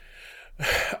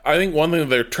thing that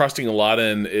they're trusting a lot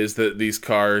in is that these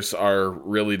cars are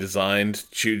really designed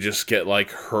to just get,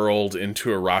 like, hurled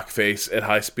into a rock face at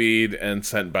high speed and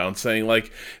sent bouncing.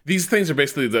 Like, these things are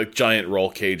basically like giant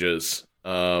roll cages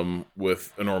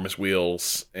with enormous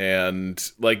wheels,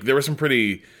 and, like, there were some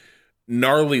pretty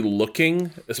gnarly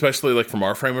looking, especially, like, from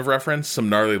our frame of reference, some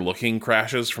gnarly looking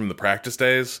crashes from the practice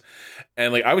days.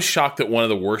 And, like, I was shocked at one of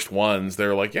the worst ones. They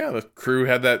were like, the crew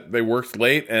had that, they worked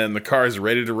late and the car is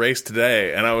ready to race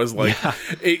today. And I was like,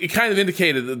 it kind of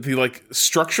indicated that the, like,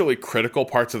 structurally critical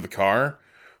parts of the car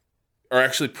are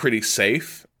actually pretty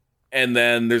safe. And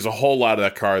then there's a whole lot of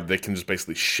that car they can just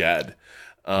basically shed.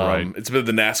 Right. It's a bit of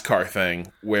the NASCAR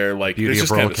thing where, like, there's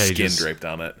just kind of skin draped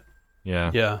on it.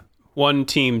 Yeah. One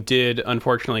team did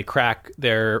unfortunately crack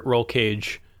their roll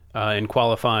cage in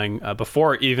qualifying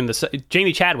before even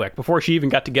Jamie Chadwick, before she even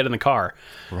got to get in the car,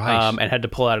 right, and had to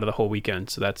pull out of the whole weekend.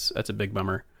 So that's a big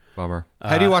bummer.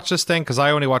 How do you watch this thing? Because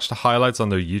I only watched the highlights on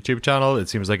their YouTube channel. It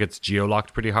seems like it's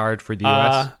geo-locked pretty hard for the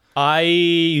US. I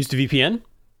used a VPN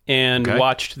and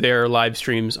watched their live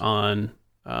streams on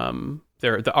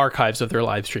the archives of their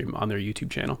live stream on their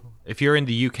YouTube channel. If you're in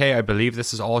the UK, I believe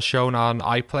this is all shown on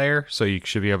iPlayer, so you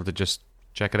should be able to just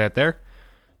check it out there.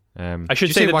 I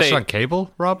should say that watch it on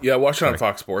cable, Rob? Yeah, watch it on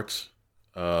Fox Sports.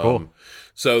 Cool.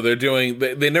 So they're doing.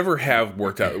 They never have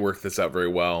worked this out very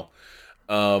well.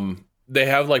 they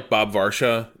have like Bob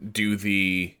Varsha do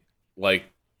the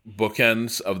like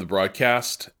bookends of the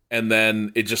broadcast, and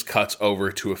then it just cuts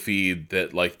over to a feed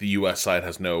that like the US side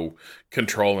has no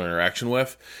control or interaction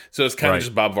with. So it's kind of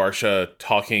just Bob Varsha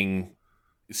talking,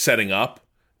 setting up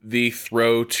the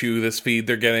throw to this feed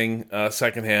they're getting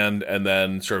secondhand, and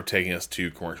then sort of taking us to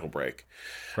commercial break.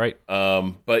 Right.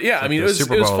 But yeah, like I mean, it was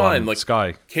fine. Like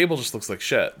Sky. Cable just looks like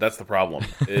shit. That's the problem.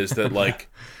 Is that like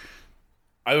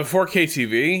I have a 4K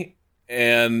TV,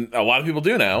 and a lot of people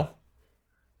do now.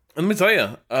 And let me tell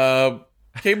you,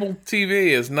 cable TV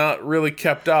is not really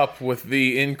kept up with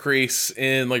the increase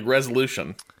in like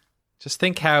resolution. Just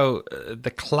think how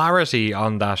the clarity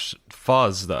on that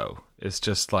fuzz, though, is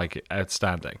just like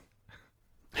outstanding.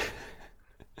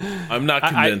 I'm not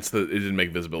convinced that it didn't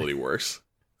make visibility worse.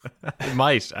 It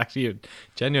might actually, it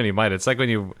genuinely might. It's like when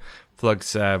you plug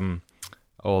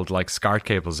old like SCART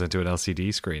cables into an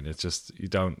LCD screen. It's just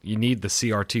you need the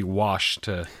CRT wash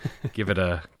to give it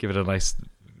a nice,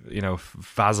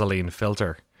 Vaseline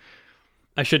filter.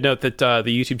 I should note that the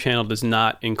YouTube channel does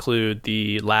not include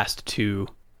the last two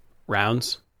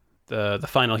rounds, the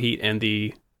final heat and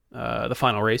the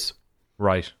final race.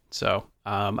 Right. So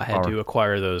I had to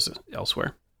acquire those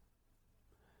elsewhere.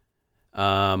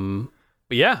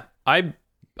 But yeah, I'm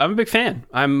a big fan.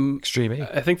 I'm extreme.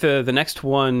 I think the next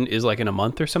one is like in a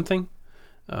month or something,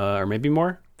 or maybe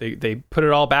more. They put it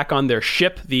all back on their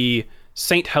ship, the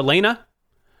St. Helena,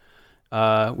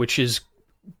 which is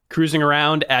cruising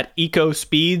around at eco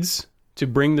speeds to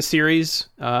bring the series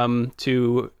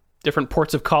to different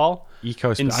ports of call.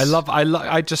 Eco speed.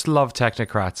 I just love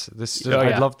technocrats.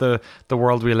 I love the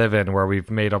world we live in, where we've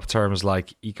made up terms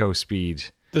like eco speed.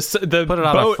 The Put it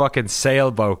on a fucking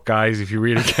sailboat, guys, if you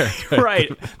really care. Right.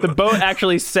 The boat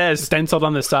actually says, stenciled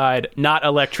on the side, not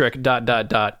electric, ...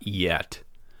 yet.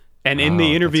 And in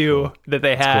the interview that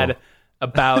they had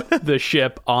about the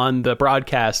ship on the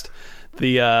broadcast,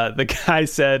 the guy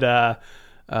said,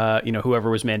 whoever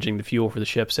was managing the fuel for the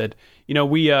ship said,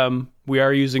 we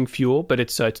are using fuel, but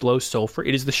it's low sulfur.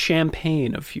 It is the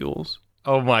champagne of fuels.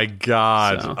 Oh my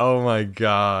God. So. Oh my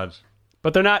God.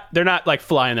 But they're not like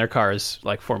flying their cars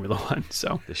like Formula One.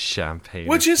 So the champagne,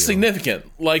 which is significant.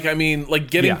 Like, I mean, like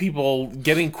getting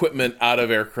equipment out of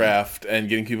aircraft and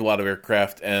getting people out of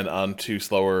aircraft and onto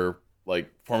slower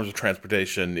like forms of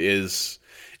transportation is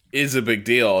a big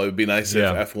deal. It would be nice if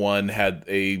F1 had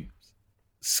a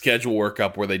schedule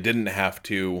workup where they didn't have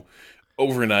to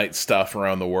overnight stuff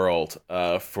around the world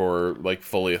for like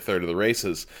fully a third of the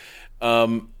races.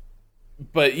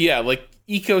 But yeah, like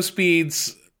eco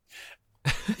speeds.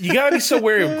 You gotta be so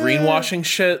wary of greenwashing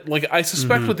shit. Like, I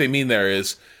suspect what they mean there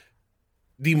is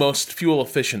the most fuel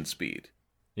efficient speed.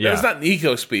 Yeah, it's not an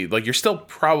eco speed. Like, you're still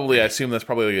probably, I assume that's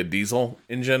probably like a diesel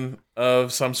engine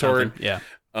of some sort. Yeah.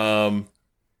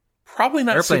 Probably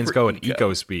not. Airplanes go at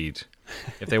eco speed.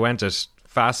 If they went at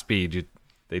fast speed,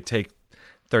 they take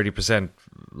 30%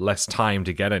 less time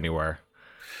to get anywhere.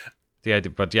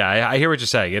 But yeah, I hear what you're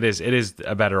saying. It is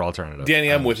a better alternative. Danny,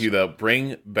 I'm with you though.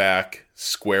 Bring back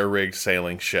square rigged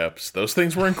sailing ships. Those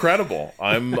things were incredible.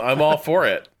 I'm all for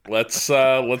it. Let's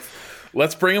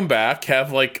bring them back.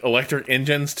 Have like electric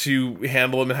engines to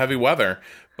handle them in heavy weather.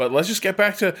 But let's just get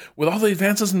back to, with all the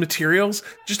advances in materials,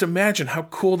 just imagine how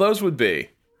cool those would be.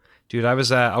 Dude, I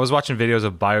was watching videos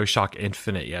of BioShock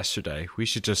Infinite yesterday. We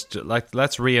should just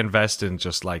let's reinvest in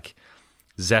just like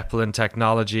Zeppelin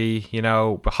technology,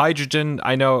 But hydrogen,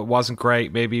 I know it wasn't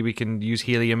great. Maybe we can use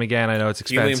helium again. I know it's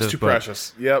expensive. Helium's too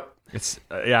precious. Yep. It's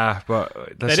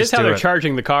but that is how they're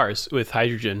charging the cars, with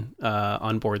hydrogen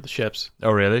on board the ships.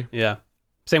 Oh, really? Yeah.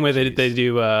 Same way they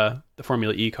do the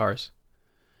Formula E cars.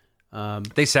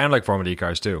 They sound like Formula E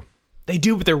cars too. They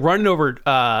do, but they're running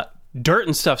over dirt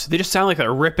and stuff, so they just sound like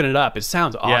they're ripping it up. It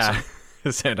sounds awesome. Yeah.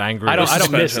 They sound angry. I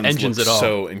don't miss engines at all.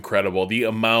 So incredible. The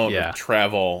amount of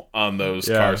travel on those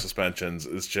car suspensions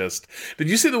is just. Did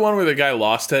you see the one where the guy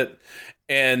lost it,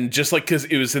 and just like because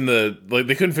it was in the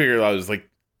they couldn't figure it out. It was like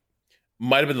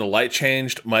might have been the light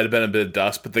changed, might have been a bit of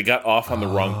dust, but they got off on the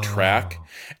wrong track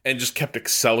and just kept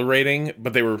accelerating.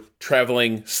 But they were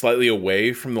traveling slightly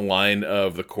away from the line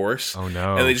of the course. Oh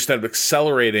no! And they just ended up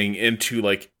accelerating into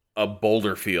like a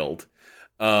boulder field.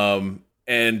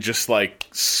 And just like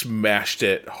smashed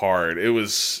it hard. It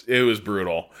was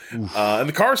brutal. And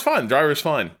the car was fine. The driver was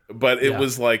fine. But it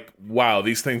was like, wow,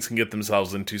 these things can get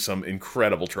themselves into some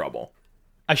incredible trouble.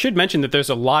 I should mention that there's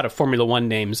a lot of Formula One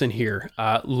names in here.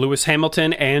 Lewis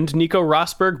Hamilton and Nico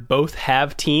Rosberg both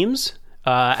have teams,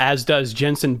 as does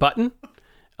Jenson Button.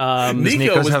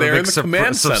 Nico was there in the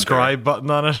command center. Subscribe button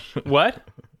on it. What?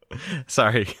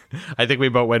 Sorry. I think we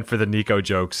both went for the Nico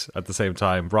jokes at the same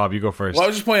time. Rob, you go first. Well, I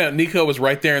was just pointing out, Nico was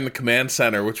right there in the command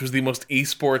center, which was the most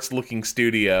esports looking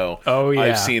studio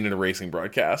I've seen in a racing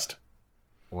broadcast.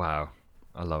 Wow.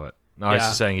 I love it. No, I was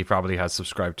just saying he probably has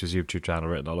subscribed to his YouTube channel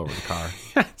written all over the car.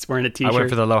 It's wearing a t-shirt. I went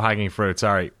for the low-hanging fruit,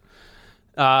 sorry.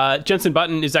 Jenson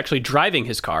Button is actually driving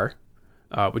his car,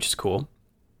 which is cool.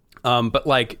 But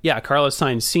Carlos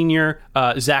Sainz Sr.,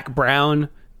 Zach Brown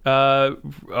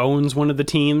owns one of the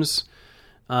teams.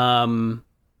 A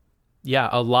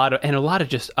lot of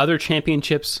just other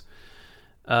championships.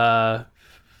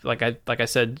 Like I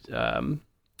said,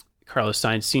 Carlos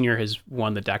Sainz Sr. has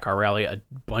won the Dakar Rally a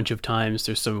bunch of times.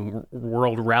 There's some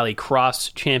World Rally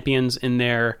Cross champions in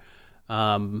there.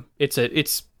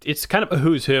 It's kind of a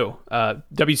who's who.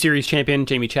 W Series champion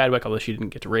Jamie Chadwick, although she didn't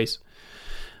get to race.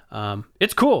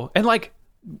 It's cool. And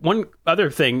one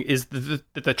other thing is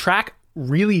the track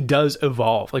really does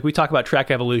evolve. Like we talk about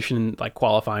track evolution, like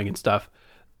qualifying and stuff.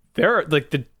 There,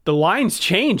 the lines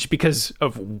change because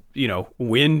of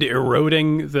wind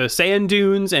eroding the sand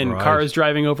dunes and cars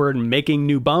driving over and making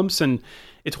new bumps, and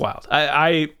it's wild.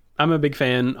 I'm a big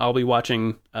fan. I'll be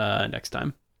watching next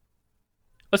time.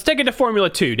 Let's take it to Formula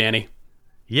 2, Danny.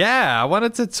 Yeah, I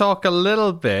wanted to talk a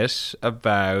little bit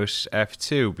about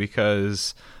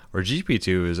F2 or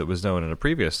GP2 as it was known in a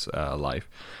previous life.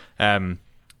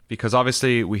 Because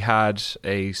obviously we had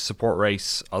a support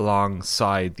race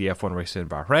alongside the F1 race in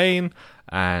Bahrain,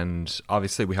 and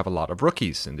obviously we have a lot of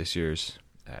rookies in this year's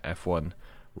F1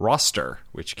 roster,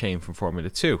 which came from Formula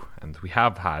 2, and we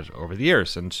have had over the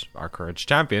years, and our current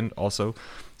champion also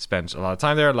spent a lot of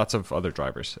time there. Lots of other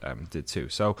drivers did too.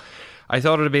 So I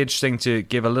thought it would be interesting to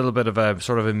give a little bit of a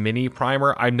sort of a mini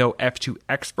primer. I'm no F2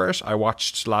 expert. I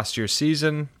watched last year's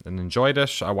season and enjoyed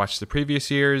it. I watched the previous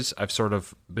years. I've sort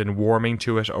of been warming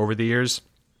to it over the years.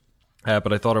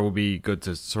 But I thought it would be good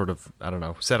to sort of,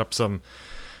 set up some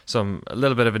a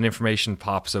little bit of an information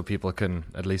pop so people can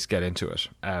at least get into it.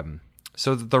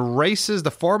 So the races,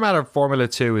 the format of Formula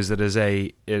 2 is that it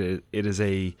is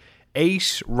a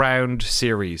 8-round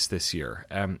series this year.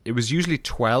 It was usually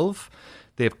 12.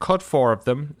 They've cut 4 of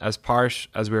them as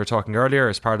we were talking earlier,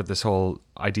 as part of this whole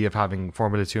idea of having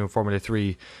Formula 2 and Formula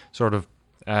 3 sort of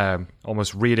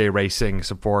almost relay racing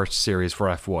support series for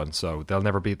F1. So they'll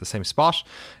never be at the same spot.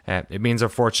 It means,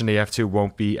 unfortunately, F2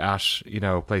 won't be at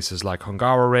places like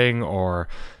Hungaroring or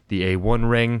the A1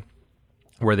 ring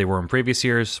where they were in previous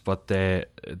years, but they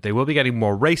will be getting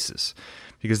more races.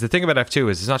 Because the thing about F2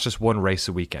 is it's not just one race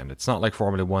a weekend. It's not like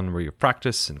Formula 1 where you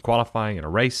practice and qualifying and a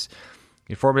race.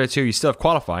 In Formula 2, you still have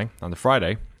qualifying on the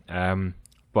Friday.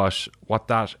 But what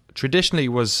that traditionally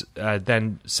was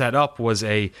then set up was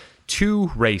a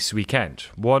 2-race weekend.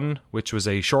 One, which was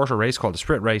a shorter race called the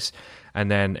sprint race,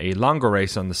 and then a longer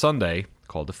race on the Sunday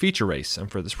called the feature race. And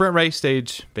for the sprint race,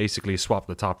 they'd basically swap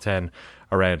the top 10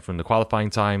 around from the qualifying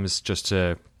times just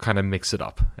to kind of mix it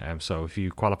up. So if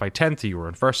you qualified 10th, you were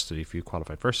in first. If you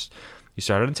qualified first, you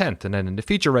started in 10th. And then in the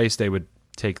feature race, they would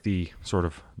take the sort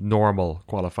of normal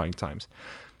qualifying times.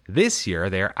 This year,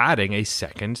 they're adding a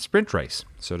second sprint race.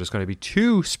 So there's going to be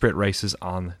 2 sprint races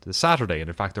on the Saturday. And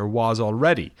in fact, there was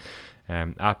already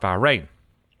at Bahrain.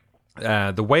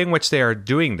 The way in which they are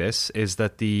doing this is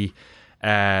that the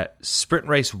sprint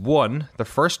race 1, the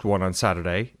first one on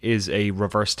Saturday, is a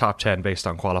reverse top 10 based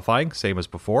on qualifying, same as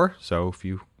before. So if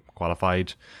you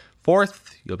qualified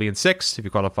 4th, you'll be in 6th. If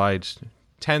you qualified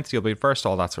 10th, you'll be in 1st,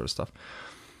 all that sort of stuff.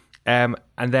 And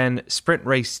then sprint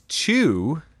race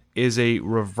 2 is a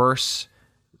reverse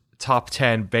top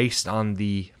 10 based on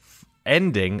the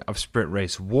ending of sprint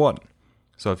race 1.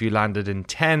 So if you landed in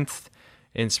 10th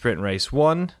in sprint race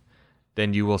 1,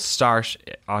 then you will start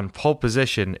on pole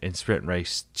position in sprint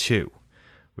race 2,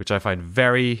 which I find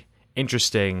very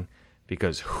interesting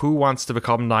because who wants to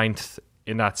become 9th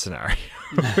in that scenario?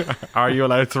 Are you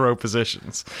allowed to throw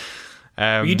positions?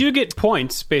 You do get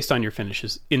points based on your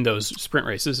finishes in those sprint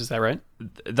races, is that right?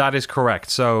 That is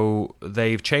correct. So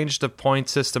they've changed the point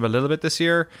system a little bit this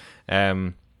year,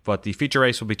 but the feature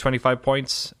race will be 25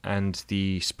 points, and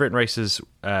the sprint races,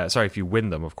 if you win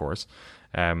them, of course,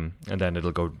 and then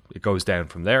it goes down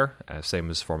from there, same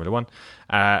as Formula 1.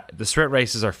 The sprint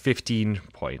races are 15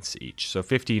 points each, so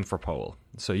 15 for pole.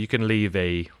 So you can leave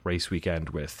a race weekend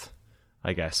with,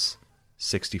 I guess,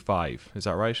 65. Is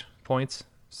that right? Points?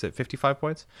 55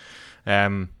 points?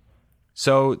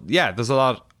 So, yeah, there's a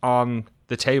lot on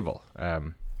the table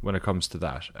when it comes to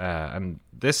that. And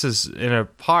this is, in a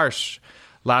part,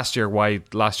 why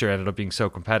last year ended up being so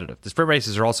competitive. The sprint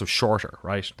races are also shorter,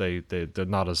 right? They're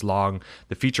not as long.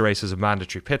 The feature race has a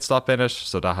mandatory pit stop in it,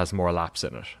 so that has more laps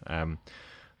in it.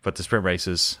 But the sprint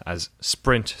races, as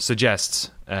Sprint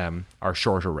suggests, are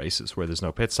shorter races where there's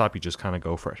no pit stop. You just kind of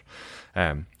go for it.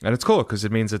 And it's cool because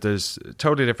it means that there's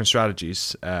totally different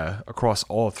strategies across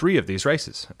all 3 of these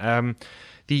races.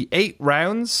 The 8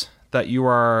 rounds that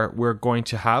we're going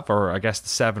to have, or I guess the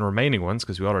 7 remaining ones,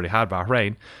 because we already had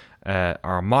Bahrain,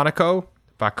 are Monaco,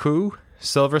 Baku,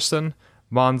 Silverstone,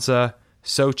 Monza,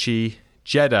 Sochi,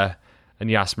 Jeddah, and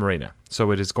Yas Marina.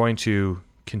 So it is going to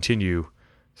continue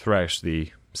throughout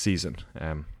the season,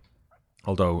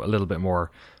 although a little bit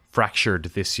more fractured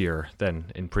this year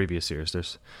than in previous years.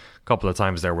 There's a couple of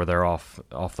times there where they're off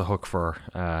the hook for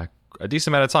a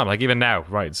decent amount of time, like even now,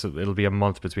 right? So it'll be a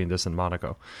month between this and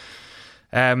Monaco.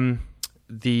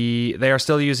 They are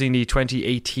still using the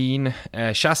 2018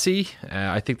 chassis.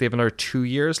 I think they have another 2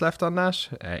 years left on that.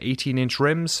 18-inch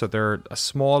rims, so they're a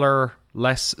smaller,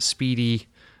 less speedy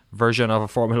version of a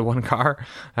Formula One car.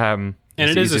 And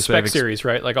it is a spec series,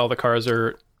 right? Like all the cars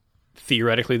are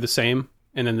theoretically the same,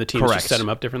 and then the teams just set them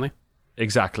up differently.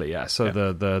 Exactly, yeah. So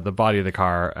the body of the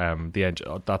car, the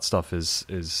engine, that stuff is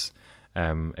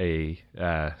one.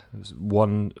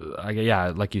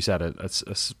 Like you said,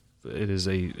 it is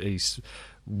a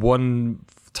one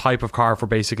type of car for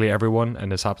basically everyone, and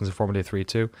this happens in Formula 3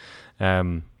 too.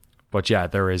 But yeah,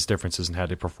 there is differences in how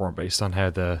they perform based on how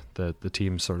the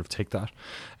teams sort of take that.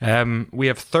 We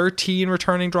have 13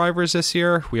 returning drivers this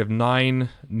year. We have 9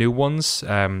 new ones,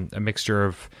 a mixture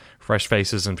of fresh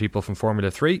faces and people from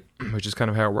Formula 3, which is kind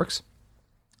of how it works.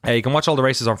 You can watch all the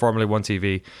races on Formula 1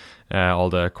 TV, all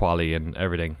the quali and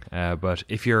everything. But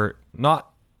if you're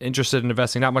not interested in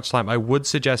investing that much time, I would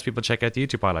suggest people check out the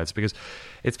YouTube highlights, because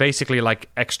it's basically like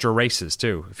extra races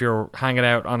too. If you're hanging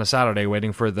out on a Saturday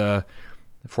waiting for the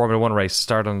Formula 1 race to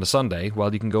start on the Sunday,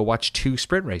 well, you can go watch 2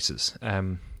 sprint races.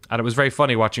 And it was very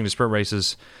funny watching the sprint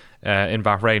races in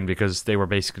Bahrain, because they were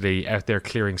basically out there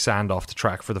clearing sand off the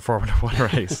track for the Formula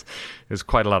 1 race. There's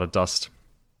quite a lot of dust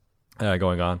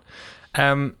going on.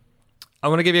 I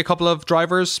want to give you a couple of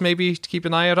drivers maybe to keep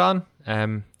an eye out on.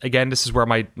 Again, this is where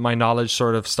my knowledge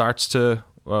sort of starts to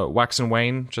wax and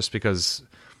wane, just because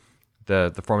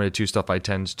the Formula 2 stuff I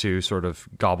tend to sort of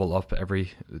gobble up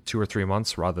every 2 or 3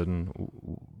 months rather than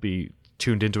be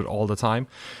tuned into it all the time.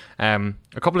 A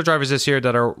couple of drivers this year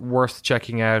that are worth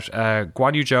checking out.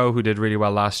 Guan Yu Zhou, who did really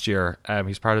well last year.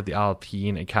 He's part of the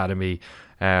Alpine Academy.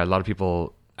 A lot of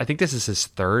people, I think this is his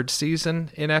 3rd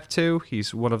season in F2.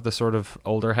 He's one of the sort of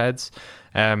older heads.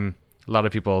 A lot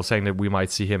of people saying that we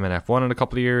might see him in F1 in a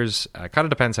couple of years. Kind of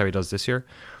depends how he does this year.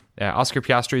 Oscar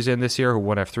Piastri's in this year, who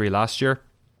won F3 last year.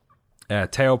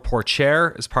 Theo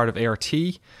Pourchaire is part of ART.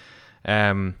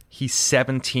 He's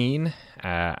 17,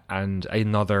 and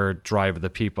another driver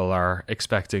that people are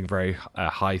expecting very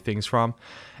high things from.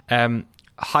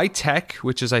 High Tech,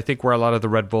 which is I think where a lot of the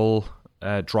Red Bull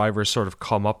drivers sort of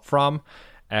come up from,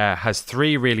 has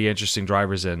 3 really interesting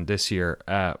drivers in this year.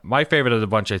 My favorite of the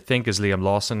bunch, I think, is Liam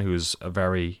Lawson, who's a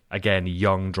very, again,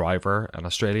 young driver, an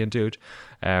Australian dude.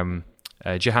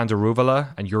 Jehan Daruvala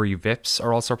and Yuri Vips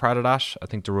are also part of that. I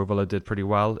think Daruvala did pretty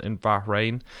well in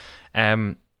Bahrain.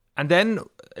 And then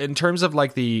in terms of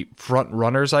like the front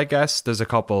runners, I guess, there's a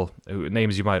couple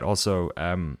names you might also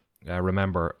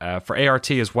remember. For ART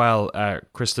as well,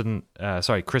 Christian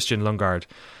Lundgaard,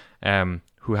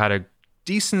 who had a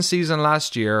decent season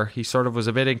last year. He sort of was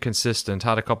a bit inconsistent,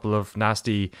 had a couple of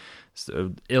nasty,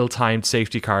 ill-timed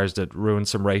safety cars that ruined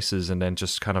some races, and then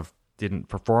just kind of didn't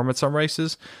perform at some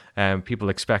races. People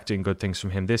expecting good things from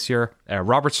him this year.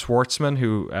 Robert Schwartzman,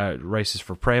 who races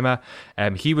for Prema,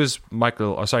 he was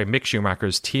Mick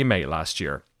Schumacher's teammate last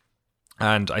year,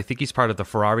 and I think he's part of the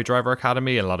Ferrari Driver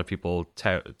Academy. A lot of people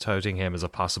touting him as a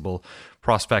possible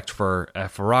prospect for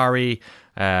Ferrari.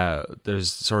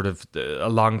 There's sort of a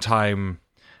long time,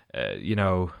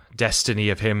 destiny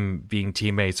of him being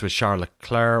teammates with Charles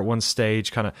Leclerc at one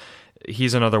stage.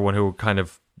 He's another one who kind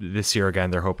of this year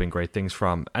again they're hoping great things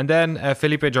from. And then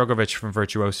Felipe Drogovic from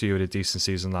Virtuoso, who had a decent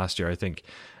season last year, I think,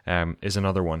 is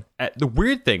another one. The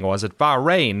weird thing was at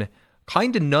Bahrain,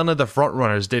 kind of none of the front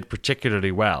runners did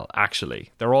particularly well,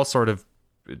 actually. They're all sort of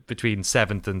between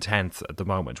 7th and 10th at the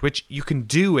moment, which you can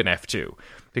do in F2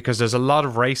 because there's a lot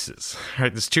of races,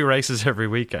 right? There's 2 races every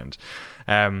weekend.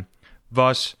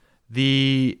 But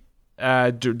the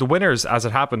winners, as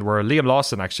it happened, were Liam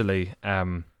Lawson, actually,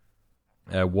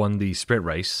 won the sprint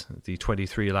race, the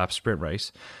 23-lap sprint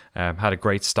race, had a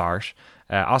great start.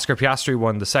 Oscar Piastri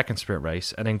won the 2nd sprint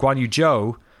race, and then Guan Yu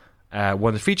Zhou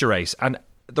won the feature race. And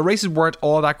the races weren't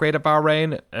all that great at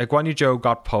Bahrain. Guan Yu Zhou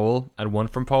got pole and won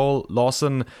from pole.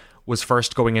 Lawson was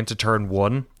first going into turn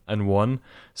 1 and won.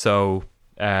 So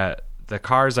the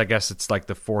cars, I guess it's like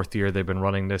the 4th year they've been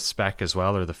running this spec as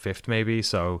well, or the 5th maybe.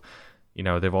 So,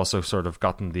 they've also sort of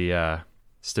gotten the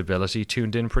stability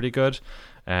tuned in pretty good.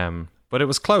 But it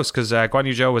was close because Guan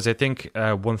Yu Zhou was, I think,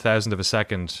 1,000th of a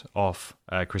second off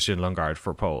Christian Lundgaard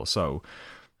for pole. So,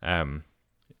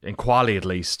 in quali at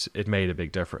least, it made a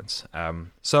big difference.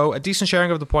 So a decent sharing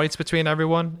of the points between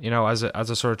everyone, as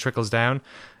it sort of trickles down.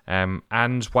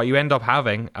 And what you end up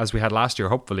having, as we had last year,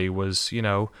 hopefully, was,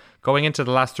 going into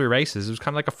the last 3 races, it was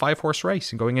kind of like a 5-horse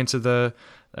race. And going into the,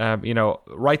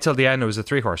 right till the end, it was a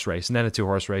 3-horse race, and then a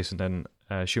 2-horse race, and then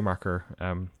Schumacher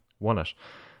won it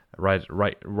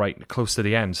right close to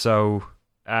the end. So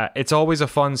it's always a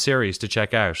fun series to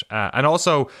check out. And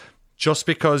also, just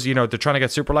because, they're trying to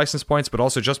get super license points, but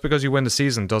also just because you win the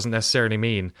season doesn't necessarily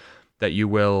mean that you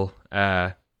will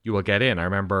get in. I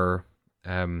remember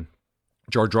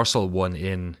George Russell won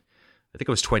in, I think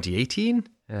it was 2018,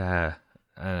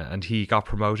 and he got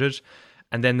promoted.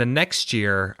 And then the next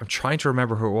year, I'm trying to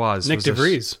remember who it was. Nick De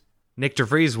Vries. Nick De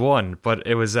Vries won, but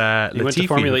it was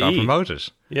Latifi who got promoted.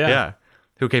 Yeah.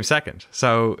 Who came second.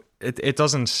 So it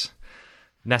doesn't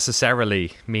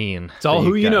necessarily mean... It's all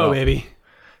who you know, baby.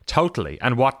 Totally.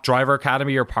 And what driver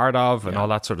academy you're part of and all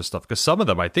that sort of stuff. Because some of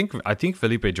them, I think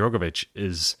Felipe Drugovich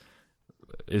is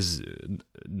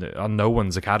on no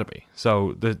one's academy.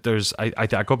 So there's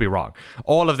I could be wrong.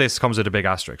 All of this comes with a big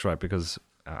asterisk, right? Because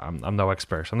I'm no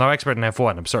expert. I'm no expert in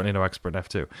F1. I'm certainly no expert in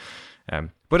F2.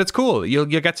 But it's cool. You'll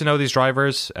get to know these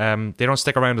drivers. They don't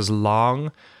stick around as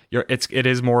long. It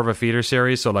is more of a feeder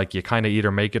series, so like you kind of either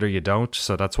make it or you don't.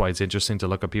 So that's why it's interesting to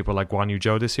look at people like Guan Yu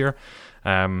Zhou this year.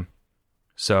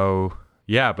 So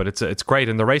yeah, but it's great,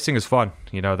 and the racing is fun.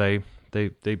 They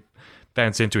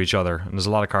bounce into each other, and there's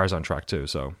a lot of cars on track too.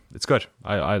 So it's good.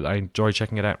 I enjoy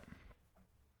checking it out.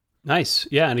 Nice,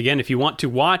 yeah. And again, if you want to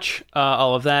watch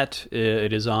all of that,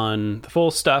 it is on the full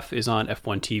stuff is on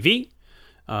F1 TV,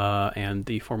 and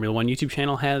the Formula One YouTube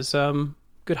channel has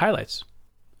good highlights.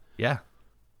 Yeah,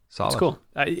 solid. It's cool.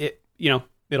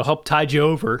 It'll help tide you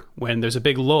over when there's a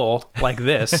big lull like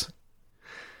this.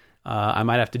 I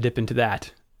might have to dip into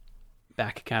that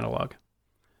back catalog.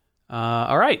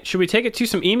 All right. Should we take it to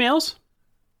some emails?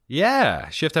 Yeah.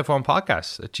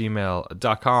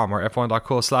 shiftf1podcast@gmail.com or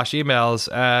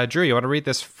f1.cool/emails. Drew, you want to read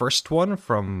this first one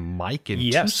from Mike in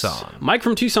Tucson? Mike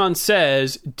from Tucson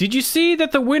says, did you see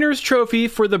that the winner's trophy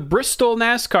for the Bristol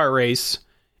NASCAR race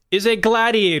is a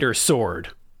gladiator sword?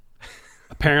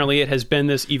 Apparently, it has been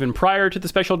this even prior to the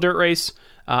special dirt race.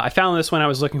 I found this when I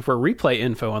was looking for replay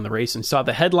info on the race and saw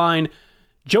the headline,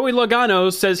 Joey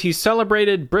Logano says he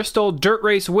celebrated Bristol dirt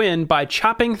race win by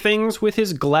chopping things with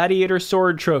his gladiator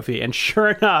sword trophy. And sure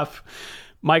enough,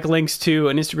 Mike links to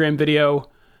an Instagram video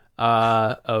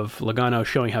of Logano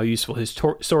showing how useful his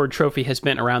sword trophy has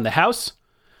been around the house.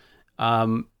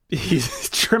 He's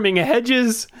trimming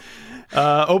hedges,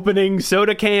 opening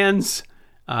soda cans,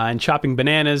 and chopping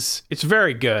bananas. It's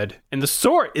very good. And the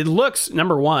sword, it looks,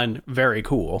 number one, very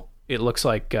cool. It looks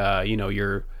like,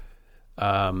 your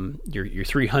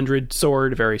 300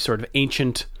 sword, very sort of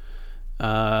ancient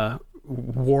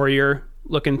warrior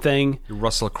looking thing. Your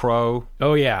Russell Crowe.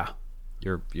 Oh, yeah.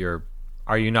 Your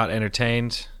Are You Not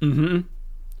Entertained? Mm-hmm.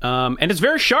 And it's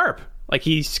very sharp. Like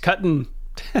he's cutting,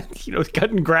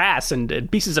 cutting grass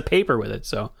and pieces of paper with it.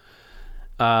 So,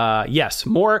 yes,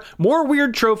 more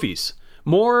weird trophies.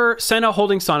 More Senna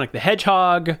holding Sonic the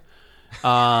Hedgehog.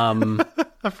 I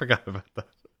forgot about that.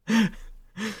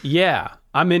 Yeah,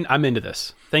 I'm into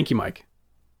this. Thank you, Mike.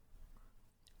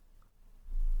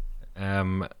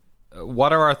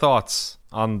 What are our thoughts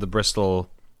on the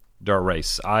Bristol dirt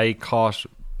race? I caught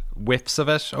whiffs of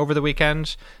it over the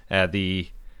weekend. The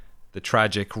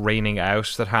tragic raining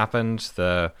out that happened.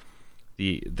 The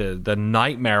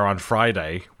nightmare on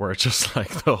Friday, where it's just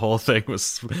like the whole thing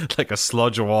was like a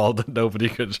sludge wall that nobody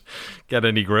could get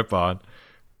any grip on.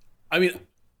 I mean,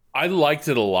 I liked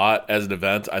it a lot as an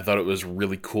event. I thought it was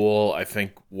really cool. I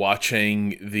think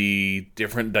watching the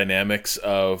different dynamics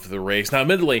of the race. Now,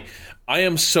 admittedly, I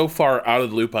am so far out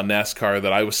of the loop on NASCAR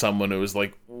that I was someone who was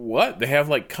like, what? They have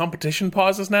like competition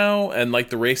pauses now and like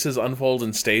the races unfold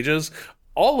in stages?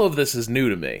 All of this is new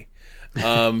to me.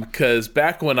 Because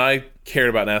back when I cared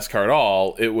about NASCAR at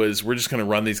all, it was we're just going to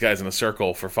run these guys in a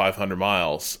circle for 500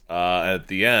 miles. At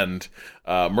the end,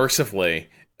 mercifully,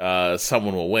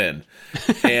 someone will win.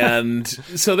 And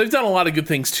so they've done a lot of good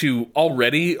things to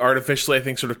already artificially, I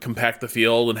think, sort of compact the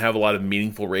field and have a lot of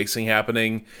meaningful racing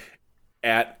happening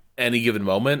at any given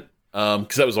moment.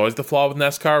 Because that was always the flaw with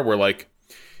NASCAR, where like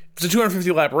it's a 250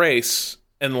 lap race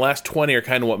and the last 20 are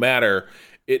kind of what matter.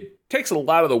 It takes a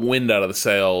lot of the wind out of the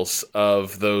sails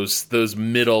of those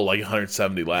middle like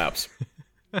 170 laps.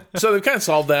 So they've kind of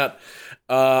solved that.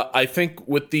 I think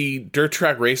with the dirt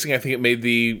track racing, I think it made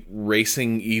the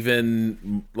racing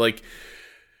even like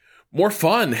more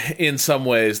fun in some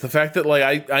ways. The fact that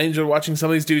like I enjoyed watching some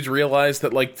of these dudes realize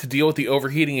that like to deal with the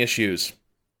overheating issues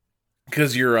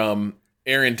because your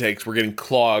air intakes were getting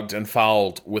clogged and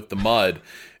fouled with the mud,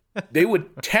 they would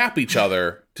tap each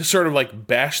other to sort of like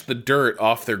bash the dirt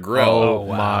off their grill. Oh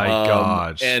my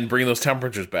god. And bring those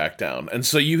temperatures back down. And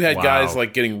so you had guys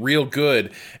like getting real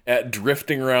good at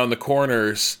drifting around the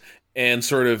corners and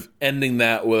sort of ending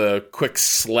that with a quick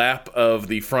slap of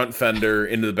the front fender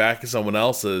into the back of someone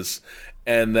else's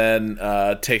and then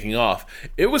taking off.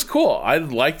 It was cool. I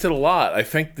liked it a lot. I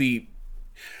think they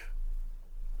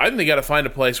got to find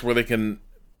a place where they can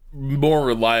more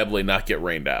reliably not get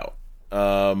rained out.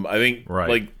 I think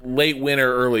like late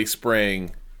winter, early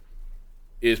spring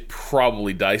is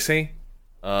probably dicey.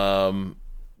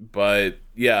 But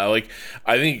yeah, like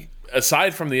I think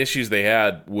aside from the issues they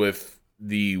had with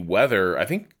the weather, I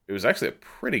think it was actually a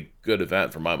pretty good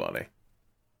event for my money.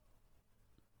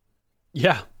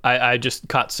 Yeah, I just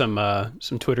caught some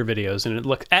Twitter videos, and it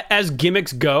looked, as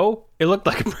gimmicks go, it looked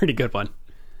like a pretty good one.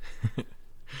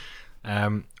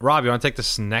 Rob, you want to take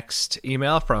this next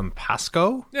email from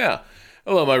Pasco? Yeah.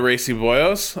 Hello, my racy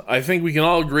boyos. I think we can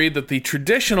all agree that the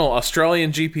traditional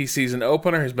Australian GP season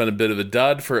opener has been a bit of a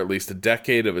dud for at least a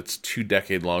decade of its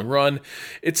 2-decade-long run.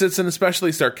 It sits in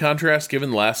especially stark contrast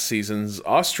given last season's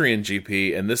Austrian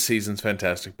GP and this season's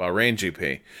fantastic Bahrain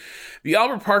GP. The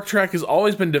Albert Park track has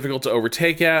always been difficult to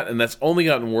overtake at, and that's only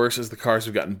gotten worse as the cars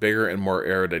have gotten bigger and more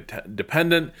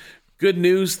aero-dependent. Good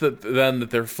news that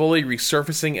they're fully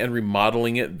resurfacing and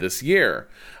remodeling it this year.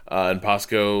 And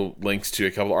Pasco links to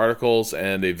a couple articles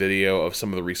and a video of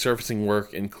some of the resurfacing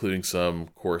work, including some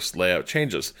course layout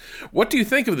changes. What do you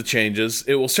think of the changes?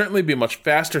 It will certainly be a much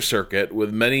faster circuit,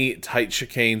 with many tight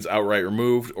chicanes outright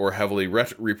removed or heavily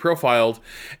reprofiled,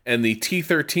 and the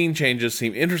T13 changes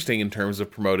seem interesting in terms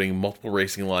of promoting multiple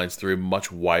racing lines through a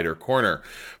much wider corner.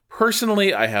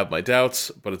 Personally, I have my doubts,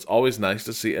 but it's always nice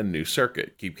to see a new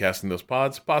circuit. Keep casting those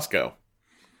pods, Pasco.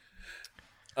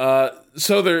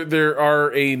 So there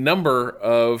are a number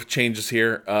of changes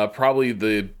here. Probably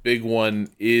the big one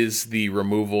is the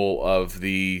removal of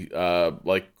the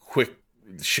quick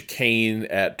chicane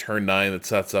at turn 9 that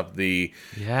sets up the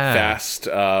fast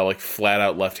flat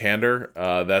out left-hander.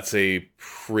 That's a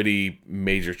pretty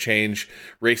major change.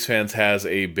 Race Fans has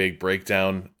a big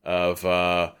breakdown of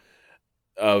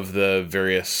the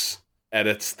various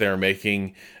edits they're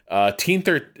making.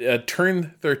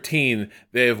 Turn 13,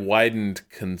 they have widened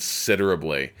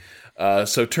considerably.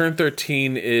 So turn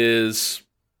 13 is...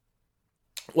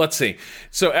 Let's see.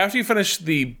 So after you finish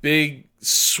the big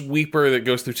sweeper that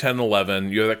goes through 10 and 11,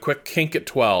 you have that quick kink at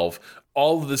 12.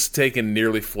 All of this is taken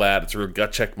nearly flat. It's a real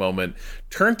gut check moment.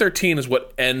 Turn 13 is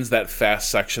what ends that fast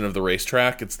section of the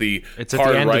racetrack. It's at the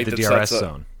end of the DRS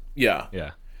zone.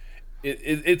 Yeah.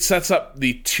 It sets up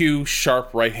the two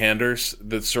sharp right-handers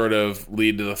that sort of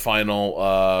lead to the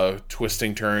final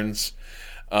twisting turns.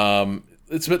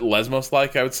 It's a bit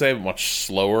Lesmos-like, I would say, but much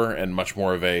slower and much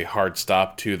more of a hard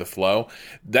stop to the flow.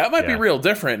 That might be real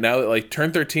different now that like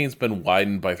turn 13's been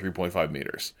widened by 3.5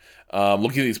 meters.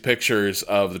 Looking at these pictures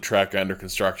of the track under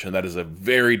construction, that is a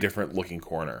very different looking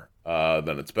corner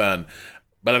than it's been.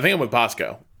 But I think I'm with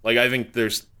Pasco. Like, I think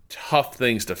there's tough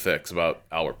things to fix about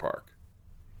Albert Park.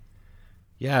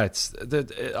 Yeah,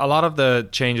 a lot of the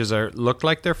changes look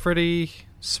like they're pretty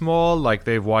small. Like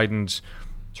they've widened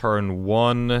turn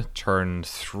 1, turn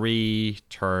 3,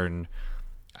 turn,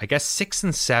 I guess 6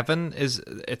 and 7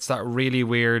 it's that really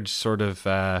weird sort of.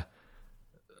 It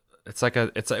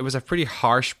was a pretty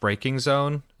harsh braking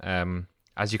zone.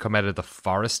 As you come out of the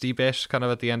foresty bit, kind of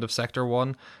at the end of sector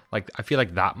 1, like I feel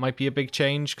like that might be a big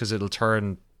change because it'll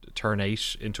turn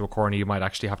 8 into a corner you might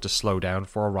actually have to slow down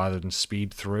for rather than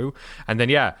speed through. And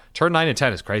then turn 9 and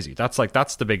 10 is crazy. That's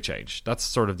the big change. That's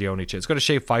sort of the only change. It's going to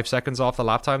shave 5 seconds off the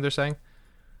lap time, they're saying.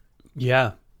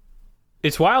 Yeah,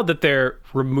 it's wild that they're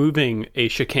removing a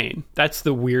chicane. That's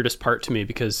the weirdest part to me,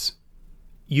 because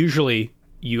usually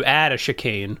you add a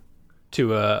chicane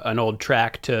to an old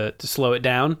track to slow it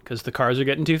down because the cars are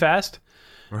getting too fast.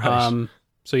 Right.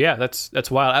 So yeah, that's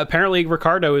wild. Apparently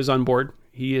Ricardo is on board.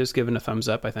 He is given a thumbs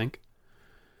up, I think.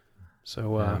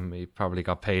 So he probably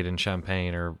got paid in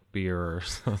champagne or beer or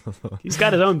he's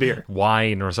got his own beer.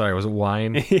 Wine, or sorry, was it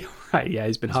wine? Right, yeah,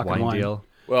 he's been hawking wine. Deal.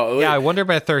 Well, I wonder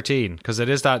about 13 because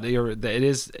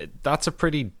that's a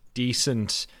pretty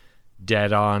decent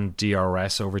dead-on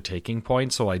DRS overtaking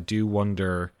point. So I do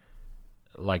wonder,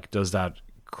 like, does that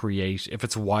create, if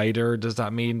it's wider, does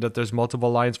that mean that there's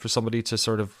multiple lines for somebody to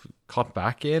sort of cut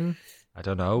back in? I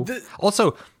don't know.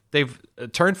 Also, they've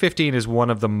turn 15 is one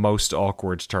of the most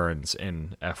awkward turns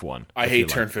in F1. I hate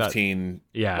turn 15.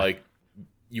 Yeah. Like,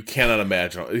 you cannot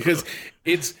imagine, because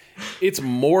it's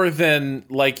more than,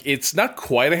 like, it's not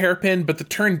quite a hairpin, but the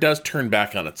turn does turn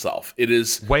back on itself. It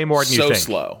is way more than you think. So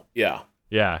slow. Yeah.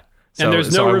 Yeah. And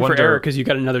there's no room for error because you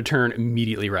got another turn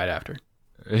immediately right after.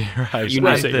 Right. You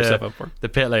need to set yourself up for. The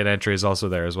pit lane entry is also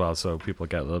there as well, so people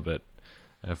get a little bit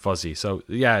fuzzy. So,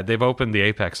 yeah, they've opened the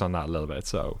apex on that a little bit,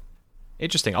 so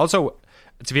interesting. Also,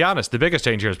 to be honest, the biggest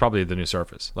change here is probably the new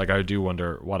surface. Like, I do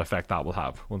wonder what effect that will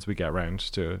have once we get around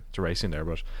to racing there.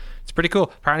 But it's pretty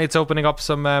cool. Apparently, it's opening up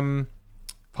some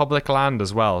public land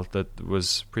as well that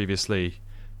was previously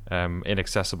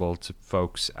inaccessible to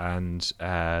folks, and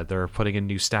they're putting in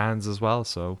new stands as well.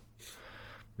 So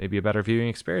maybe a better viewing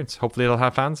experience. Hopefully, it'll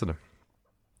have fans in them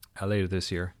later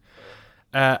this year.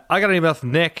 I got an email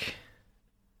from Nick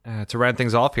to round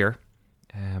things off here.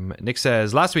 Nick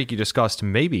says, last week you discussed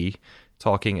maybe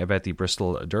talking about the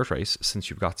Bristol dirt race since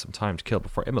you've got some time to kill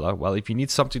before Imola. Well, if you need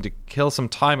something to kill some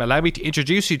time, allow me to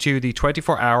introduce you to the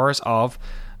 24 hours of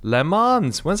Le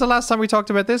Mans. When's the last time we talked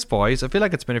about this, boys? I feel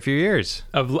like it's been a few years.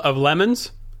 Of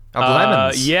lemons? Of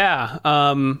lemons. Yeah.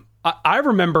 I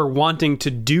remember wanting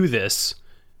to do this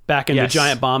back in the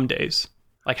Giant Bomb days.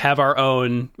 Like, have our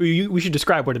own... We should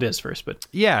describe what it is first, but...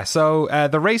 Yeah, so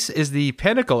the race is the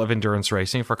pinnacle of endurance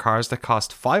racing for cars that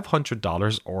cost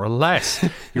 $500 or less.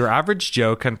 Your average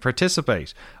Joe can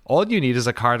participate. All you need is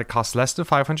a car that costs less than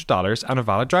 $500 and a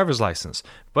valid driver's license.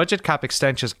 Budget cap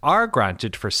extensions are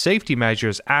granted for safety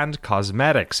measures and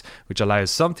cosmetics, which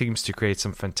allows some teams to create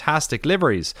some fantastic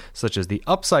liveries, such as the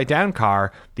upside-down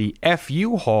car, the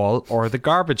FU haul, or the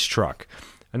garbage truck.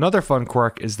 Another fun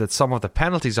quirk is that some of the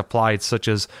penalties applied, such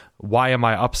as "Why am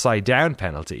I upside down?"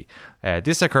 penalty.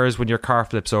 This occurs when your car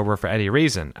flips over for any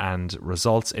reason and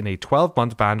results in a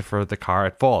 12-month ban for the car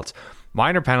at fault.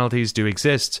 Minor penalties do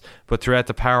exist, but throughout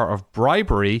the power of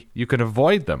bribery, you can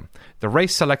avoid them. The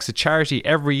race selects a charity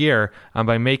every year, and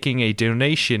by making a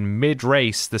donation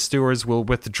mid-race, the stewards will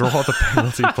withdraw the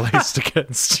penalty placed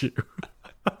against you.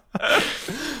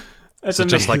 That's so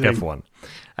just like amazing. F1.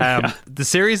 The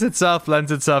series itself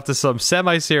lends itself to some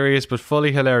semi-serious but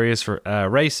fully hilarious for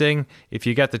racing. If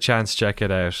you get the chance, check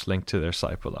it out. Link to their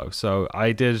site below. So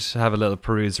I did have a little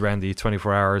peruse around the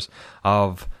 24 hours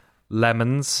of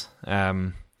Lemons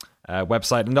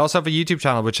website, and they also have a YouTube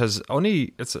channel which has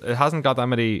it hasn't got that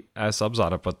many subs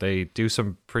on it, but they do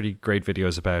some pretty great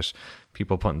videos about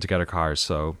people putting together cars.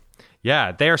 So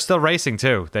yeah, they are still racing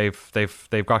too. They've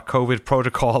got COVID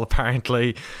protocol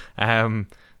apparently.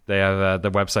 They have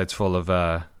the website's full of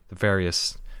the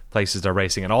various places they're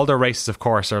racing, and all their races, of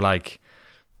course, are like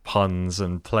puns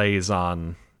and plays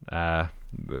on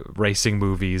racing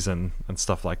movies and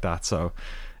stuff like that. So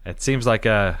it seems like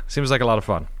a lot of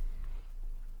fun.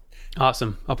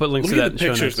 Awesome. I'll put links Look to that at in the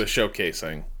the pictures show notes. they're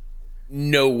showcasing.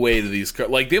 No way to these cars.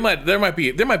 Like, there might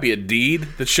be a deed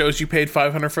that shows you paid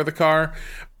 $500 for the car,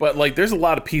 but like there's a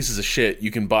lot of pieces of shit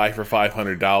you can buy for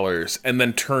 $500 and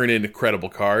then turn into credible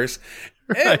cars.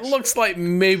 Right. It looks like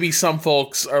maybe some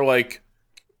folks are like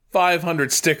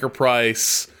 $500 sticker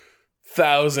price,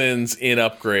 thousands in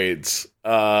upgrades.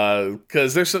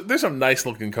 Because there's some nice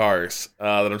looking cars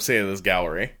that I'm seeing in this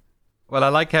gallery. Well, I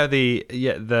like how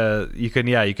you can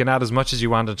add as much as you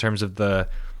want in terms of the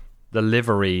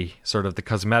livery, sort of the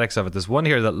cosmetics of it. There's one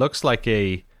here that looks like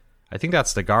I think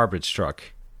that's the garbage truck.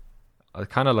 It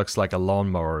kind of looks like a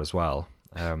lawnmower as well.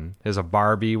 There's a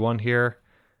Barbie one here.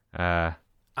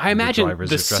 I imagine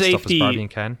the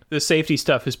safety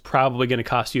stuff is probably going to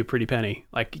cost you a pretty penny.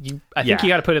 Like I think you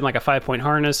got to put in like a 5-point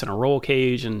harness and a roll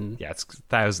cage, and it's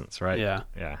thousands, right?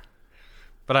 Yeah.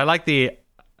 But I like the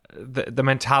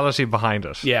mentality behind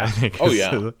it. Yeah. I think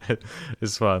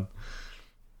it's fun.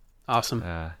 Awesome.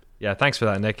 Thanks for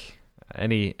that, Nick.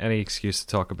 Any excuse to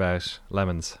talk about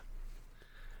lemons?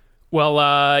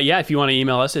 Well, if you want to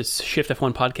email us, it's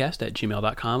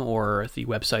shiftf1podcast@gmail.com or the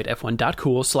website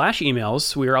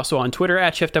f1.cool/emails. We are also on Twitter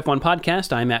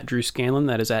 @shiftf1podcast. I'm at Drew Scanlon.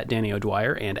 That is at Danny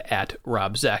O'Dwyer, and at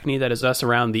Rob Zachney. That is us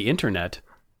around the internet.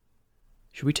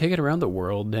 Should we take it around the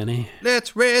world, Danny?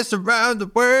 Let's race around the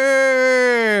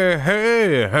world.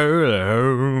 Hey,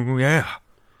 yeah.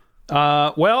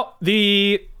 Well,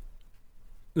 the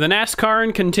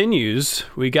NASCAR continues.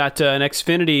 We got an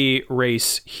Xfinity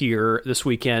race here this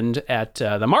weekend at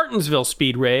the Martinsville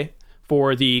Speedway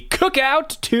for the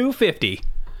Cookout 250.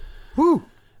 Woo!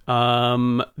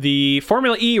 The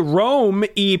Formula E Rome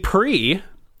E-Prix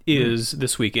is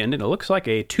this weekend, and it looks like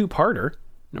a two-parter,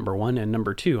 number 1 and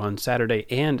number 2, on Saturday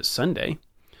and Sunday.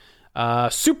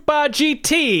 Super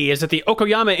GT is at the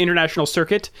Okoyama International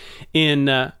Circuit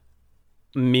in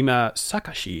Mima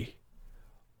Sakashi,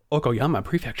 Okoyama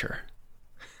Prefecture,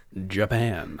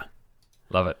 Japan.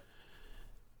 Love it.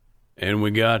 And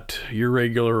we got your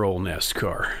regular old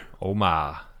NASCAR. Oh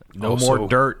my. No Also, more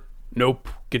dirt. Nope.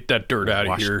 Get that dirt out of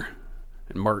Wash- here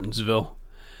in Martinsville.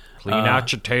 Clean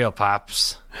out your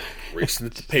tailpipes. Racing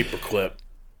at the paperclip.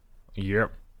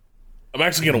 Yep. I'm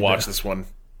actually going to watch this one.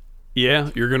 Yeah,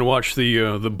 you're gonna watch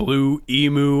the Blue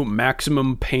Emu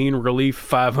Maximum Pain Relief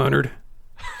 500.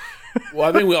 Well,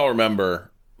 I think we all remember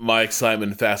my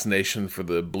excitement and fascination for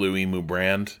the Blue Emu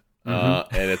brand and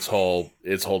its whole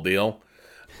deal.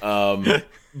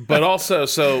 But also,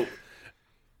 so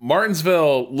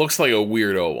Martinsville looks like a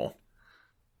weird oval.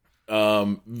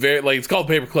 Very like it's called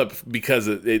paperclip because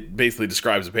it basically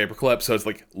describes a paperclip. So it's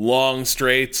like long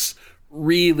straights,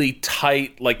 really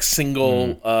tight, like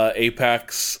single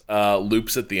apex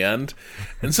loops at the end.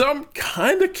 And so I'm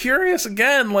kind of curious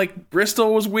again. Like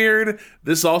Bristol was weird.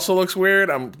 This also looks weird.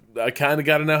 I kind of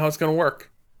got to know how it's going to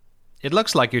work. It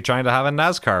looks like you're trying to have a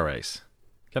NASCAR race.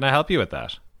 Can I help you with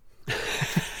that?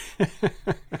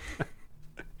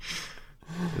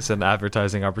 It's an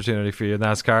advertising opportunity for you,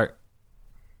 NASCAR.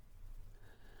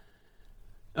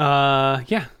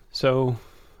 Yeah. So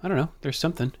I don't know. There's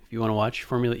something if you want to watch.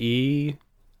 Formula E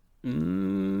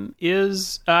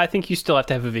is I think you still have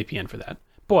to have a VPN for that.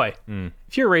 Boy,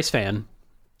 if you're a race fan,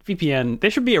 VPN.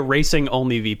 There should be a racing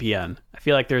only VPN. I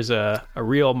feel like there's a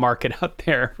real market out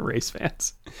there for race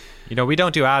fans. You know, we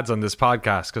don't do ads on this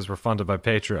podcast because we're funded by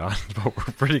Patreon, but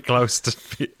we're pretty close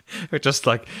to we're just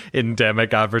like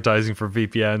endemic advertising for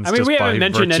VPNs. I mean, just we by haven't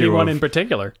mentioned virtue anyone of- in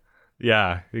particular.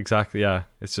 Yeah, exactly. Yeah,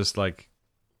 it's just like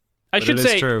I But should it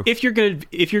is say true. if you're gonna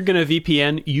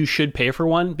VPN, you should pay for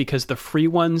one because the free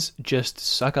ones just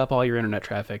suck up all your internet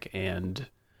traffic, and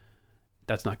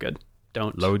that's not good.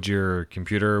 Don't load your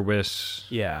computer with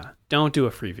don't do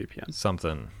a free VPN.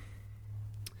 something.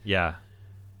 Yeah.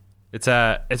 It's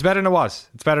better than it was.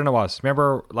 It's better than it was.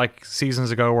 Remember like seasons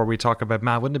ago where we talk about,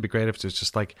 man, wouldn't it be great if it was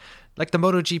just like the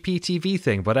MotoGP TV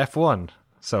thing, but F1.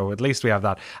 So at least we have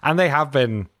that. And they have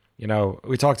been, you know,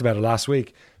 we talked about it last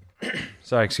week.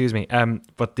 Sorry, excuse me.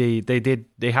 But they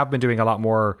have been doing a lot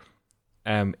more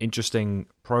interesting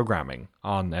programming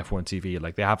on F1 TV.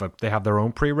 Like they have their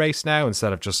own pre-race now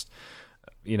instead of just,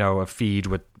 you know, a feed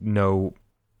with no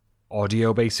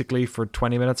audio basically for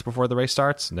 20 minutes before the race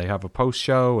starts, and they have a post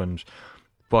show,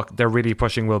 but they're really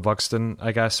pushing Will Buxton,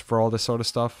 I guess, for all this sort of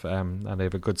stuff, and they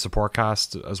have a good support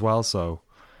cast as well. So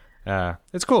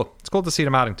it's cool. It's cool to see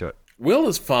them adding to it. Will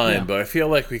is fine, but I feel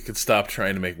like we could stop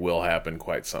trying to make Will happen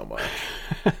quite so much.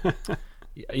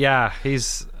 Yeah,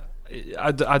 he's.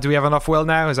 Do we have enough Will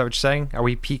now? Is that what you're saying? Are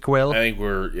we peak Will? I think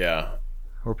we're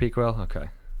peak Will. Okay.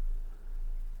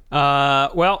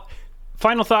 Well,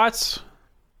 final thoughts,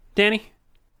 Danny.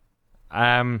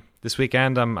 This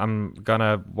weekend I'm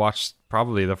gonna watch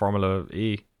probably the Formula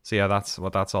E. See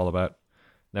what that's all about.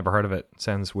 Never heard of it.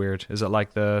 Sounds weird. Is it like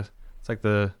it's like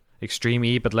the extreme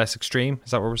E but less extreme?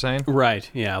 Is that what we're saying? Right.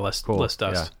 Yeah. Less dust.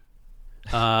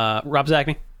 Yeah. Rob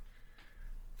Zachney.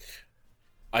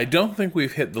 I don't think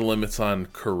we've hit the limits on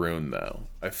Karun though.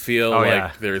 I feel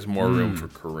there's more room for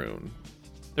Karun.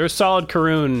 There's solid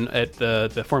Karun at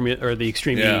the Formula or the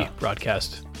Extreme E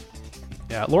broadcast.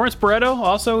 Yeah, Lawrence Barretto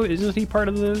also, isn't he part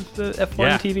of the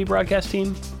F1 TV broadcast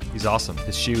team? He's awesome.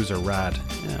 His shoes are rad.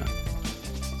 Yeah.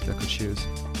 He's got good shoes.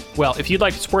 Well, if you'd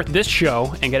like to support this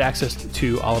show and get access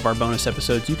to all of our bonus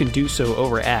episodes, you can do so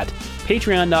over at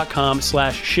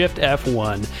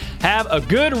patreon.com/shiftf1. Have a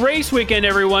good race weekend,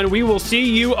 everyone. We will see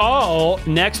you all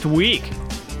next week.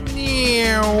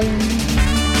 Meow.